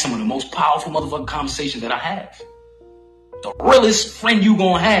 And that's some of the most powerful motherfucking conversations that I have. The realest friend you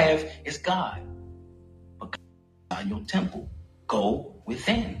going to have is God. But God, your temple. Go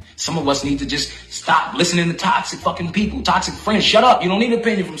within. Some of us need to just stop listening to toxic fucking people, toxic friends. Shut up. You don't need an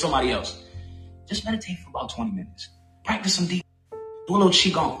opinion from somebody else. Just meditate for about 20 minutes. Practice some deep. Do a little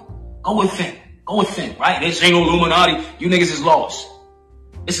qigong. Go within. Go within, right? This ain't no Illuminati. You niggas is lost.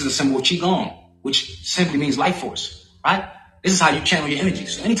 This is a symbol of Qigong, which simply means life force, right? This is how you channel your energy.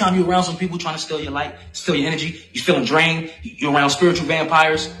 So anytime you're around some people trying to steal your light, steal your energy, you're feeling drained, you're around spiritual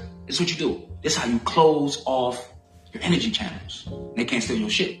vampires, this is what you do. This is how you close off your energy channels. They can't steal your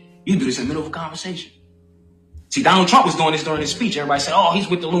shit. You can do this in the middle of a conversation. See, Donald Trump was doing this during his speech. Everybody said, oh, he's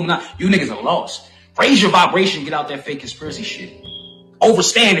with the Illuminati. You niggas are lost. Raise your vibration, get out that fake conspiracy shit.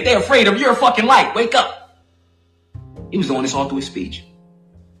 Overstand that they're afraid of your fucking light. Wake up. He was doing this all through his speech.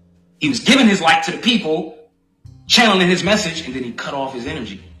 He was giving his light to the people, channeling his message, and then he cut off his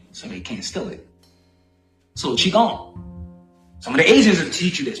energy so they can't steal it. So Qigong. Some of the Asians will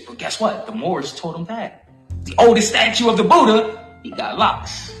teach you this, but guess what? The Moors taught them that. The oldest statue of the Buddha, he got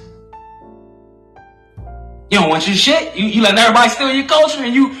locks. You don't want your shit. You letting everybody steal your culture,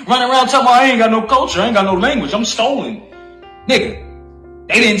 and you run around talking about, I ain't got no culture, I ain't got no language, I'm stolen. Nigga,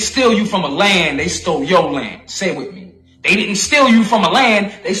 they didn't steal you from a land, they stole your land. Say it with me. They didn't steal you from a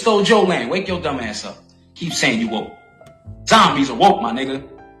land, they stole your land. Wake your dumb ass up. Keep saying you woke. Zombies are woke, my nigga.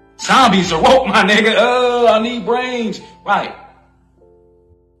 Zombies are woke, my nigga. Oh, I need brains. Right.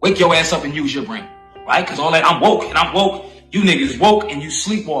 Wake your ass up and use your brain. Right? Because all that, I'm woke and I'm woke. You niggas woke and you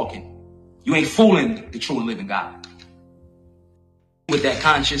sleepwalking. You ain't fooling the true and living God. With that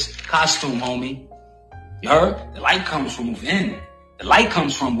conscious costume, homie. You heard? The light comes from within. The light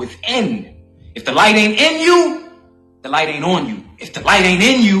comes from within. If the light ain't in you, the light ain't on you. If the light ain't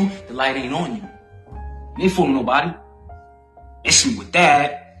in you, the light ain't on you. You ain't fooling nobody. Listen with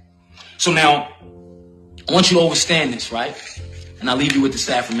that. So now, I want you to understand this, right? And I'll leave you with this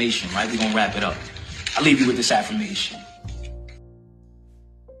affirmation, right? We're going to wrap it up. I'll leave you with this affirmation.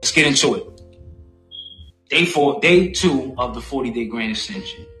 Let's get into it. Day 2 of the 40-day Grand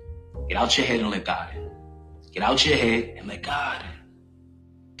Ascension. Get out your head and let God in. Get out your head and let God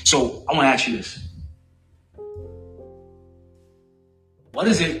in. So I want to ask you this. What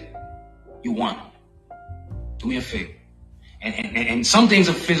is it you want? Do me a favor. And some things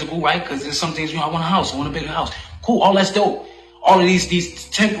are physical, right? Because there's some things, I want a house. I want a bigger house. Cool. All that's dope. All of these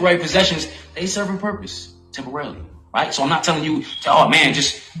temporary possessions, they serve a purpose temporarily. Right? So I'm not telling you to, oh man,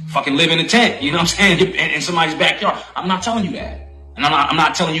 just fucking live in a tent, you know what I'm saying, in somebody's backyard. I'm not telling you that. And I'm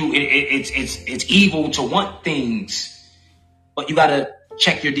not telling you it's evil to want things, but you got to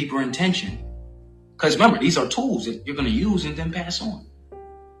check your deeper intention. Because remember, these are tools that you're going to use and then pass on.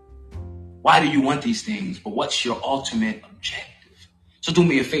 Why do you want these things? But what's your ultimate objective? So do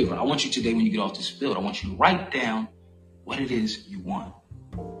me a favor. I want you today, when you get off this field, I want you to write down what it is you want.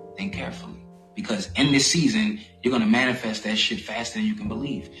 Think carefully. Because in this season, you're going to manifest that shit faster than you can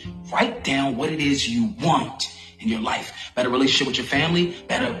believe. Write down what it is you want in your life. Better relationship with your family,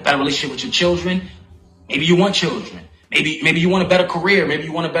 better relationship with your children. Maybe you want children. Maybe you want a better career. Maybe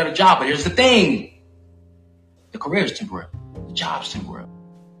you want a better job. But here's the thing. The career is temporary. The job's temporary.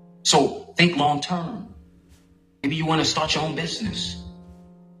 So think long term. Maybe you want to start your own business.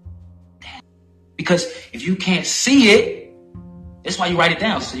 Because if you can't see it, that's why you write it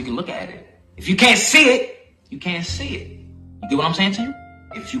down, so you can look at it. If you can't see it, you can't see it. You get what I'm saying to you?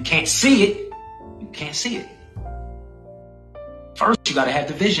 If you can't see it, you can't see it. First, you got to have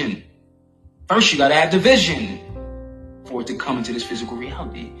the vision. First, you got to have the vision for it to come into this physical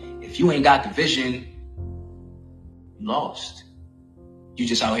reality. If you ain't got the vision, you lost. You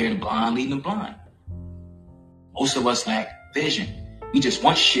just out here the blind leading the blind. Most of us lack vision. We just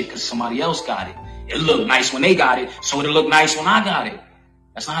want shit because somebody else got it. It looked nice when they got it, so it'll look nice when I got it.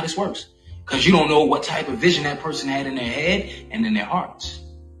 That's not how this works. Because you don't know what type of vision that person had in their head and in their hearts.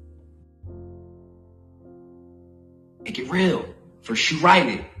 Make it real. First you write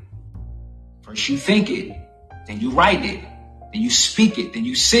it. First you think it. Then you write it. Then you speak it. Then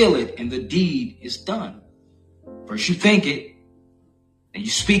you seal it. And the deed is done. First you think it. Then you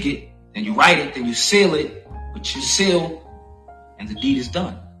speak it. Then you write it. Then you seal it. Put your seal. And the deed is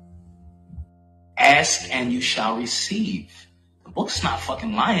done. Ask and you shall receive. The book's not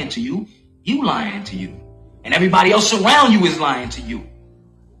fucking lying to you. You lying to you. And everybody else around you is lying to you.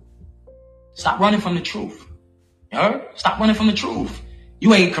 Stop running from the truth. You heard? Stop running from the truth.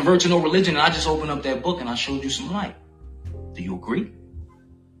 You ain't convert to no religion, and I just opened up that book and I showed you some light. Do you agree?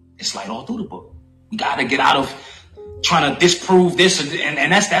 It's light all through the book. We gotta get out of trying to disprove this,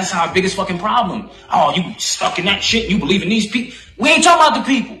 and that's our biggest fucking problem. Oh, you stuck in that shit, you believe in these people. We ain't talking about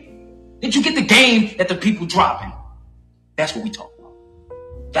the people. Did you get the game that the people dropping? That's what we talk about.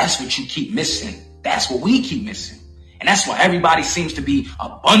 That's what you keep missing. That's what we keep missing. And that's why everybody seems to be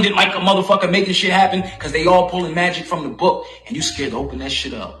abundant like a motherfucker making shit happen, because they all pulling magic from the book and you scared to open that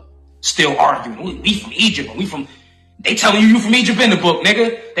shit up. Still arguing. We from Egypt and we from They telling you from Egypt in the book,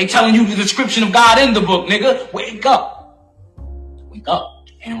 nigga. They telling you the description of God in the book, nigga. Wake up. Wake up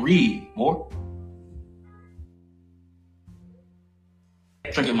and read more.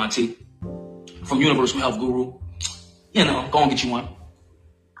 Drinking my tea from Universal Health Guru. You know, go and get you one.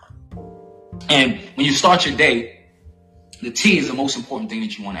 And when you start your day, the tea is the most important thing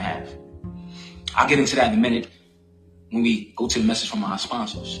that you want to have. I'll get into that in a minute when we go to the message from our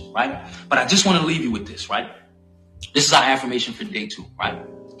sponsors, right? But I just want to leave you with this, right? This is our affirmation for day 2, right?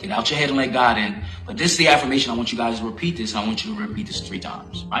 Get out your head and let God in. But this is the affirmation. I want you guys to repeat this, and I want you to repeat this 3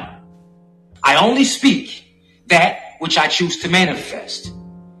 times, right? I only speak that which I choose to manifest.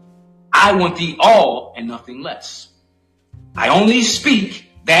 I want the all and nothing less. I only speak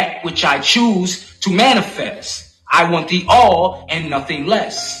that which I choose to manifest. I want the all and nothing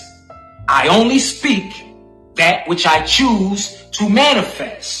less. I only speak that which I choose to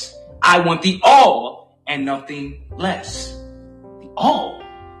manifest. I want the all and nothing less. The all?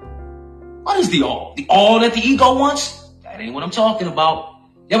 What is the all? The all that the ego wants? That ain't what I'm talking about.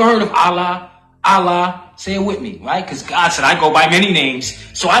 You ever heard of Allah? Allah, say it with me, right? Because God said, I go by many names.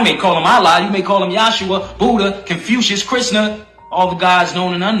 So I may call him Allah, you may call him Yahshua, Buddha, Confucius, Krishna, all the gods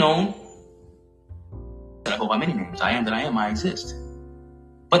known and unknown. I go by many names. I am that I am, I exist.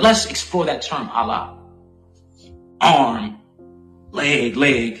 But let's explore that term, Allah. Arm,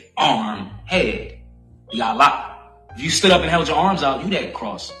 leg, arm, head. The Allah. If you stood up and held your arms out, you that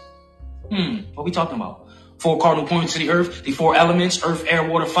cross. What we talking about? 4 cardinal points to the earth, the 4 elements, earth, air,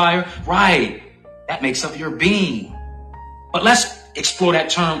 water, fire. Right. That makes up your being. But let's explore that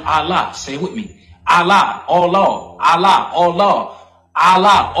term Allah. Say it with me. Allah, all law. Allah, all law.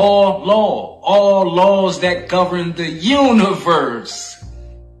 Allah, all law. All laws that govern the universe.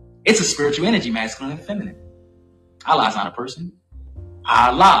 It's a spiritual energy, masculine and feminine. Allah is not a person.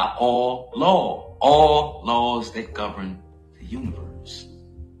 Allah, all law. All laws that govern the universe.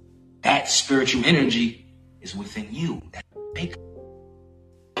 That spiritual energy is within you. That big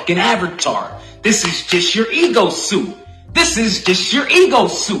fucking avatar. This is just your ego suit. This is just your ego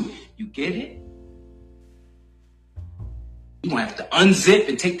suit. You get it? You're going to have to unzip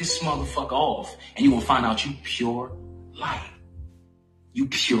and take this motherfucker off. And you're going to find out you pure light. You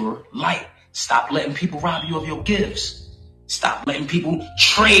pure light. Stop letting people rob you of your gifts. Stop letting people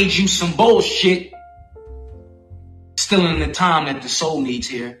trade you some bullshit. Stealing the time that the soul needs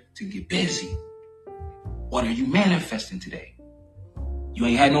here to get busy. What are you manifesting today? You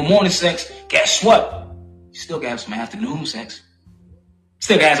ain't had no morning sex. Guess what? You still got some afternoon sex.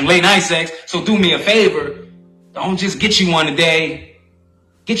 Still got some late night sex. So do me a favor. Don't just get you one today.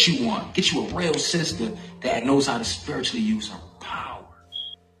 Get you one. Get you a real sister that knows how to spiritually use her power.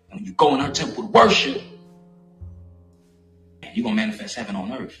 And when you go in her temple to worship, you're going to manifest heaven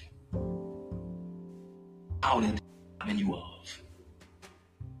on earth. Out of you of.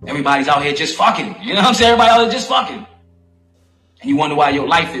 Everybody's out here just fucking. You know what I'm saying? Everybody out here just fucking. And you wonder why your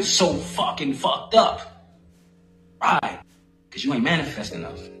life is so fucking fucked up. Right. Because you ain't manifesting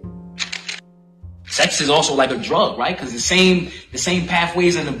enough. Sex is also like a drug, right? Because the same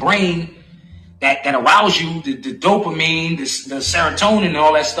pathways in the brain that arouse you, the dopamine, the serotonin and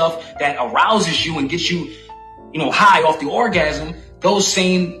all that stuff that arouses you and gets you, high off the orgasm, those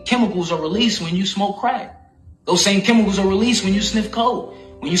same chemicals are released when you smoke crack. Those same chemicals are released when you sniff coke.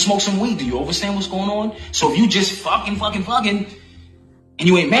 When you smoke some weed, do you understand what's going on? So if you just fucking, and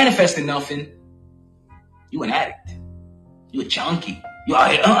you ain't manifesting nothing, you an addict. You a junkie. You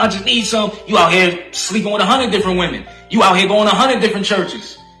out here, I just need some. You out here sleeping with 100 different women. You out here going to 100 different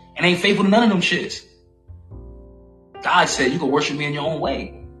churches and ain't faithful to none of them shits. God said you can worship me in your own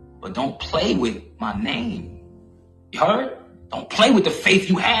way, but don't play with my name. You heard? Don't play with the faith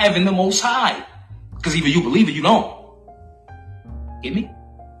you have in the Most High. Because either you believe it, you don't. Get me?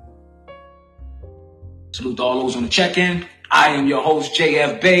 Salute to all those on the check-in. I am your host,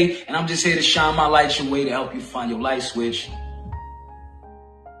 JF Bay, and I'm just here to shine my light your way to help you find your light switch.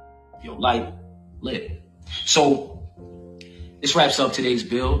 Your light lit. So, this wraps up today's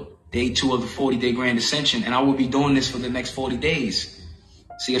build. Day 2 of the 40-day Grand Ascension, and I will be doing this for the next 40 days.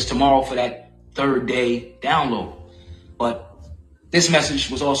 See us tomorrow for that 3rd day download. But this message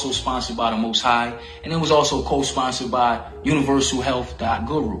was also sponsored by the Most High, and it was also co-sponsored by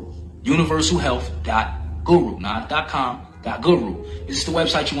universalhealth.guru. Universalhealth.guru, not .com, .guru. This is the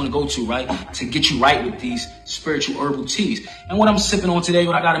website you want to go to, right? To get you right with these spiritual herbal teas. And what I'm sipping on today,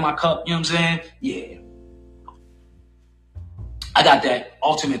 what I got in my cup, you know what I'm saying? Yeah. I got that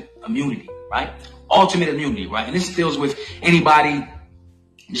ultimate immunity, right? Ultimate immunity, right? And this deals with anybody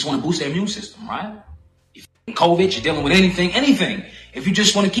who just want to boost their immune system, right? If you're COVID, you're dealing with anything. If you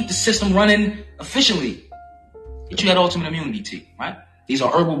just want to keep the system running efficiently, Get you that ultimate immunity tea, right? These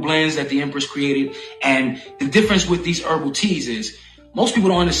are herbal blends that the Empress created. And the difference with these herbal teas is most people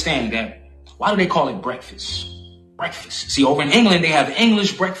don't understand that. Why do they call it breakfast? Breakfast. See, over in England, they have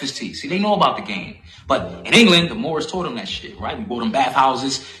English breakfast tea. See, they know about the game. But in England, the Moors taught them that shit, right? We bought them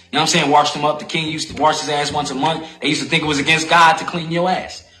bathhouses. You know what I'm saying? Washed them up. The king used to wash his ass once a month. They used to think it was against God to clean your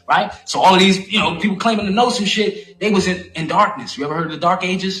ass, right? So all of these, people claiming to know some shit, they was in darkness. You ever heard of the Dark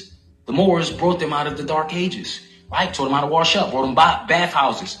Ages? The Moors brought them out of the Dark Ages, right? Taught them how to wash up. Brought them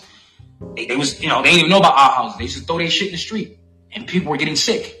bathhouses. They was, they didn't even know about our houses. They used to throw their shit in the street. And people were getting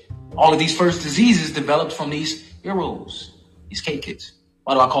sick. All of these first diseases developed from these heroes, these cave kids.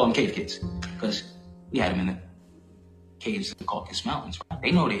 Why do I call them cave kids? Because we had them in the caves of the Caucasus Mountains. Right?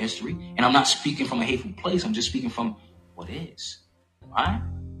 They know their history. And I'm not speaking from a hateful place. I'm just speaking from what is. Right?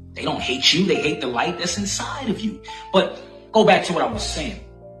 They don't hate you. They hate the light that's inside of you. But go back to what I was saying.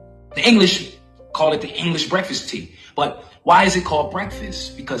 The English call it the English breakfast tea. But why is it called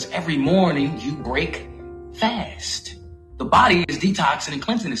breakfast? Because every morning you break fast. The body is detoxing and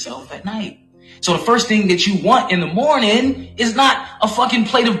cleansing itself at night. So the first thing that you want in the morning is not a fucking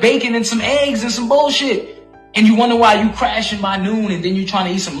plate of bacon and some eggs and some bullshit. And you wonder why you crashing by noon and then you're trying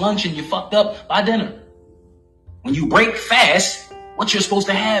to eat some lunch and you fucked up by dinner. When you break fast, what you're supposed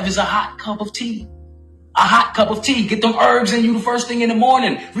to have is a hot cup of tea. A hot cup of tea. Get them herbs in you the first thing in the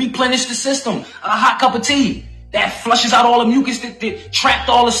morning. Replenish the system. A hot cup of tea. That flushes out all the mucus that trapped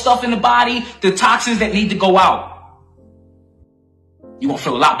all the stuff in the body, the toxins that need to go out. You're going to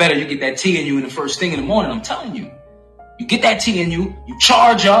feel a lot better. You get that tea in you in the first thing in the morning. I'm telling you. You get that tea in you. You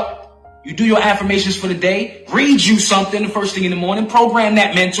charge up. You do your affirmations for the day. Read you something the first thing in the morning. Program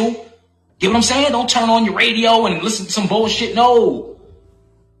that mental. Get what I'm saying? Don't turn on your radio and listen to some bullshit. No.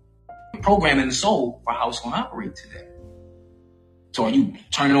 You're programming the soul for how it's going to operate today. So are you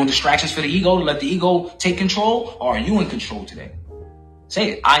turning on distractions for the ego to let the ego take control? Or are you in control today?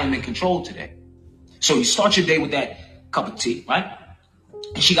 Say it. I am in control today. So you start your day with that cup of tea, right?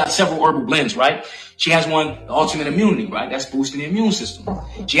 And she got several herbal blends, right? She has one, the ultimate immunity, right? That's boosting the immune system.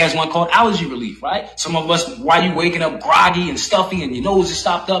 She has one called allergy relief, right? Some of us, why you waking up groggy and stuffy and your nose is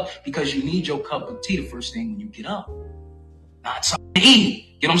stopped up? Because you need your cup of tea the first thing when you get up. Not something to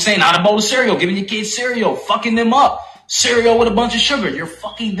eat. You know what I'm saying? Not a bowl of cereal, giving your kids cereal, fucking them up. Cereal with a bunch of sugar. You're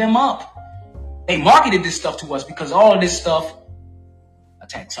fucking them up. They marketed this stuff to us because all of this stuff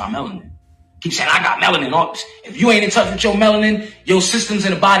attacks our melanin. Keep saying, I got melanin. If you ain't in touch with your melanin, your systems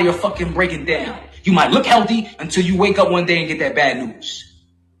in the body are fucking breaking down. You might look healthy until you wake up one day and get that bad news.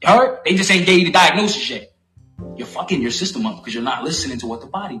 You heard? They just ain't gave you the diagnosis yet. You're fucking your system up because you're not listening to what the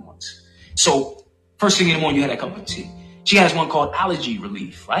body wants. So first thing in the morning, you had that cup of tea. She has one called allergy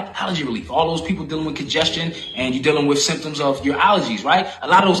relief, right? Allergy relief. All those people dealing with congestion and you're dealing with symptoms of your allergies, right? A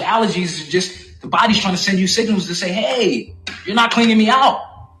lot of those allergies is just the body's trying to send you signals to say, hey, you're not cleaning me out.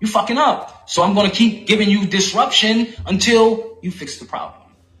 You fucking up. So I'm going to keep giving you disruption until you fix the problem.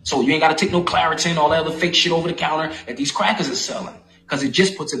 So you ain't got to take no Claritin, all that other fake shit over the counter that these crackers are selling. Because it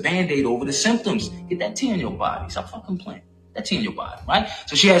just puts a Band-Aid over the symptoms. Get that tea in your body. Stop fucking playing. That tea in your body, right?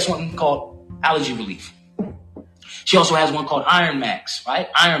 So she has something called allergy relief. She also has one called Iron Max, right?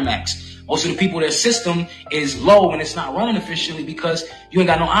 Iron Max. Most of the people, their system is low and it's not running efficiently because you ain't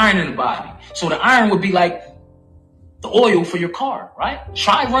got no iron in the body. So the iron would be like the oil for your car, right?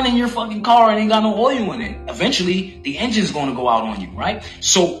 Try running your fucking car and ain't got no oil in it. Eventually, the engine's going to go out on you, right?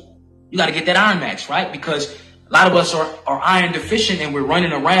 So you got to get that Iron Max, right? Because a lot of us are iron deficient and we're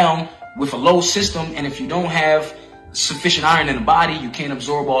running around with a low system. And if you don't have sufficient iron in the body, you can't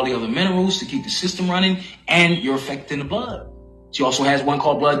absorb all the other minerals to keep the system running and you're affecting the blood. She also has one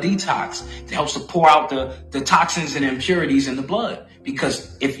called Blood Detox that helps to pour out the toxins and impurities in the blood.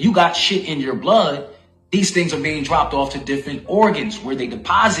 Because if you got shit in your blood, these things are being dropped off to different organs where they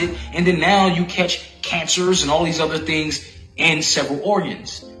deposit. And then now you catch cancers and all these other things in several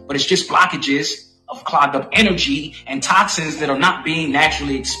organs. But it's just blockages of clogged up energy and toxins that are not being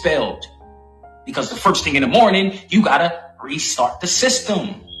naturally expelled. Because the first thing in the morning, you got to restart the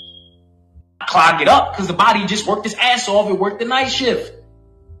system. Clog it up because the body just worked its ass off. It worked the night shift.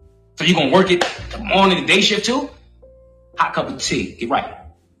 So you're going to work it the morning, the day shift too? Hot cup of tea. Get right.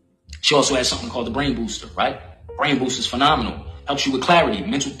 She also has something called the Brain Booster, right? Brain Booster is phenomenal. Helps you with clarity,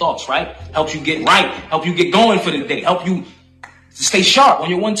 mental thoughts, right? Helps you get right. Help you get going for the day. Help you stay sharp on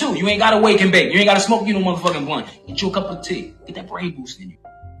your 1-2. You ain't got to wake and bake. You ain't got to smoke no motherfucking blunt. Get you a cup of tea. Get that Brain Booster in you,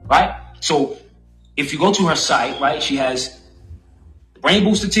 right? So if you go to her site, right, she has the Brain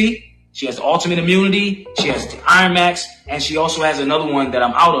Booster tea, She has the Ultimate Immunity. She has the Iron Max, and she also has another one that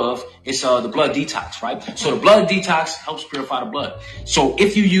I'm out of. It's the Blood Detox, right? So the Blood Detox helps purify the blood. So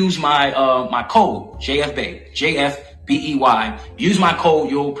if you use my my code JFBay, JFBEY, use my code,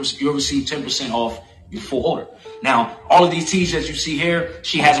 you'll receive 10% off your full order. Now, all of these teas that you see here,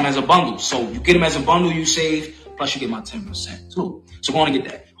 she has them as a bundle. So you get them as a bundle, you save, plus you get my 10% too. So go on and get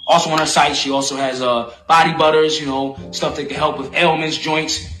that. Also on her site, she also has body butters, you know, stuff that can help with ailments,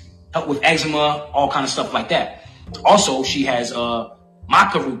 joints, help with eczema, all kind of stuff like that. Also, she has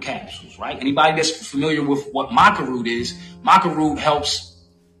maca root capsules, right? Anybody that's familiar with what maca root is, maca root helps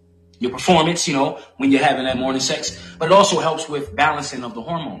your performance, you know, when you're having that morning sex, but it also helps with balancing of the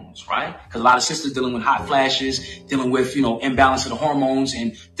hormones, right? Because a lot of sisters dealing with hot flashes, dealing with, you know, imbalance of the hormones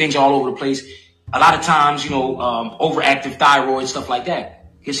and things all over the place. A lot of times, you know, overactive thyroid, stuff like that.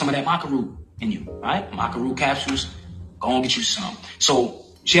 Get some of that maca root in you, right? Maca root capsules, go and get you some. So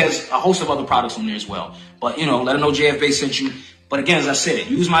she has a host of other products on there as well. But, you know, let her know JFBay sent you. But again, as I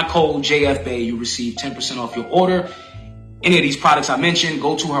said, use my code JFBay. You receive 10% off your order. Any of these products I mentioned,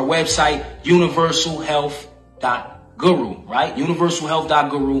 go to her website, universalhealth.guru, right?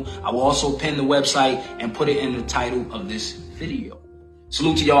 Universalhealth.guru. I will also pin the website and put it in the title of this video.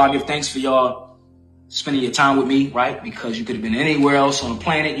 Salute to y'all. I give thanks for y'all spending your time with me, right? Because you could have been anywhere else on the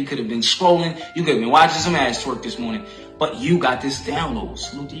planet. You could have been scrolling. You could have been watching some ass twerk this morning. But you got this download.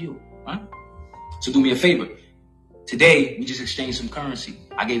 Salute to you, right? So do me a favor. Today, we just exchanged some currency.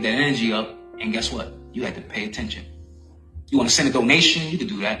 I gave that energy up, and guess what? You had to pay attention. You want to send a donation? You can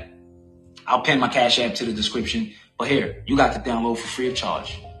do that. I'll pin my Cash App to the description. But here, you got the download for free of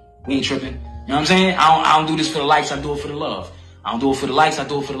charge. We ain't tripping. You know what I'm saying? I don't do this for the likes. I do it for the love. I don't do it for the likes. I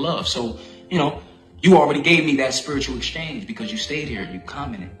do it for the love. So, you know, you already gave me that spiritual exchange because you stayed here. You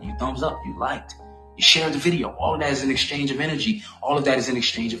commented. You thumbs up. You liked. You shared the video. All of that is an exchange of energy. All of that is an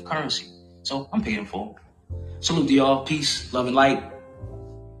exchange of currency. So I'm paid in full. Salute to y'all. Peace, love, and light.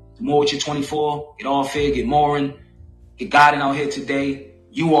 Do more with your 24. Get all fed. Get mooring. Get guiding out here today.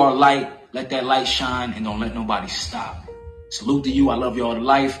 You are light. Let that light shine and don't let nobody stop. Salute to you. I love you all to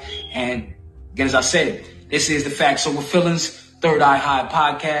life. And again, as I said, this is the Facts Over Feelings Third Eye High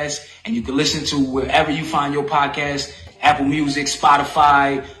podcast. And you can listen to wherever you find your podcast. Apple Music,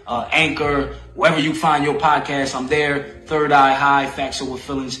 Spotify, Anchor, wherever you find your podcast, I'm there. Third Eye High, Facts Over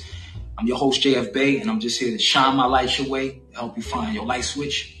Feelings. I'm your host, JFBay, and I'm just here to shine my light your way, to help you find your light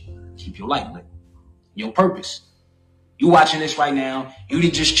switch, keep your light lit, your purpose. You watching this right now, you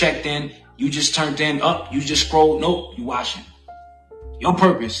didn't just checked in, you just turned in, you just scrolled, nope, you watching. Your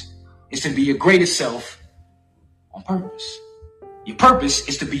purpose is to be your greatest self on purpose. Your purpose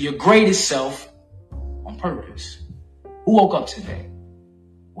is to be your greatest self on purpose. Who woke up today?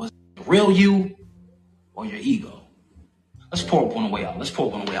 Was it the real you or your ego? Let's pour up on the way out. I'm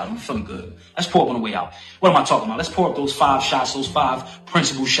feeling good. Let's pour up on the way out. What am I talking about? Let's pour up those 5 shots, those 5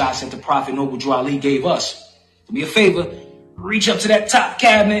 principal shots that the Prophet Noble Drew Ali gave us. Do me a favor. Reach up to that top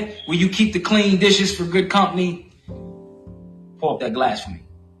cabinet where you keep the clean dishes for good company. Pour up that glass for me.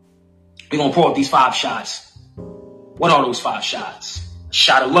 We're going to pour up these 5 shots. What are those 5 shots? A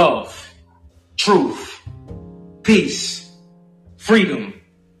shot of love, truth, peace, freedom,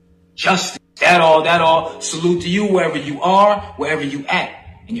 justice, that all. Salute to you wherever you are, wherever you at,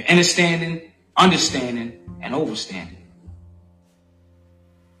 in your understanding, and overstanding.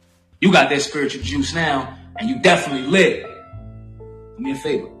 You got that spiritual juice now, and you definitely lit. Do me a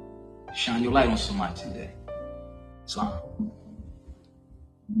favor, shine your light on somebody today. Islam.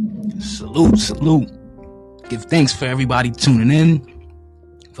 Salute. Give thanks for everybody tuning in.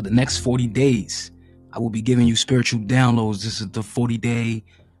 For the next 40 days, I will be giving you spiritual downloads. This is the 40-day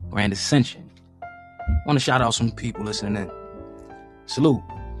Grand Ascension. I want to shout out some people listening in. Salute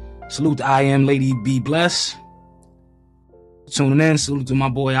to I Am Lady Be Blessed. Tuning in. Salute to my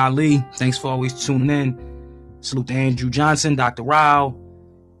boy Ali. Thanks for always tuning in. Salute to Andrew Johnson, Dr. Rao,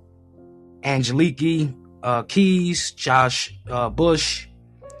 Angeliki, Keys, Josh Bush,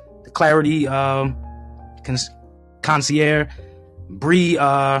 the Clarity Concierge, Bree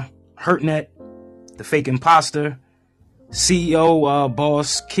Hurtnet, the Fake Imposter, CEO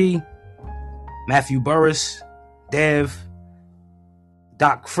Boss Key, Matthew Burris, Dev,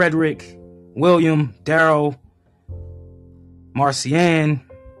 Doc Frederick, William, Daryl, Marcianne,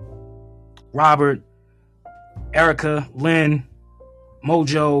 Robert, Erica, Lynn,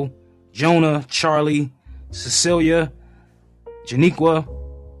 Mojo, Jonah, Charlie, Cecilia, Janiqua,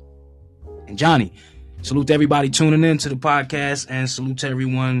 and Johnny. Salute to everybody tuning in to the podcast, and salute to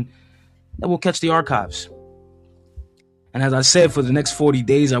everyone that will catch the archives. And as I said, for the next 40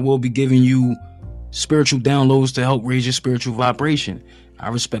 days, I will be giving you spiritual downloads to help raise your spiritual vibration. I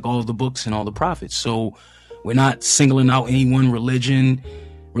respect all of the books and all the prophets. So we're not singling out any one religion.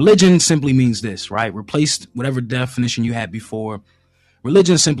 Religion simply means this, right? Replace whatever definition you had before.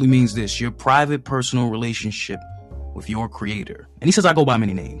 Religion simply means this: your private, personal relationship with your creator. And he says, I go by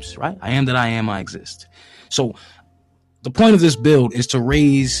many names, right? I am that I am, I exist. So the point of this build is to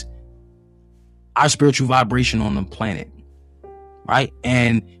raise our spiritual vibration on the planet, right?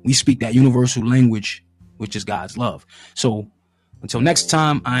 And we speak that universal language, which is God's love. So until next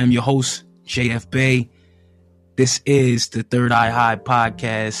time, I am your host, JF Bay. This is the Third Eye High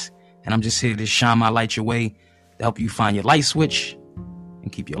podcast, and I'm just here to shine my light your way to help you find your light switch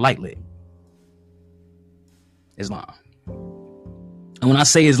and keep your light lit. Islam. And when I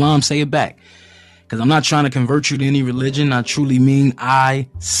say Islam, say it back, because I'm not trying to convert you to any religion. I truly mean I,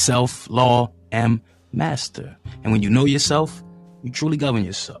 self-law, am master. And when you know yourself, you truly govern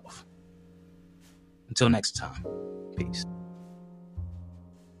yourself. Until next time, peace.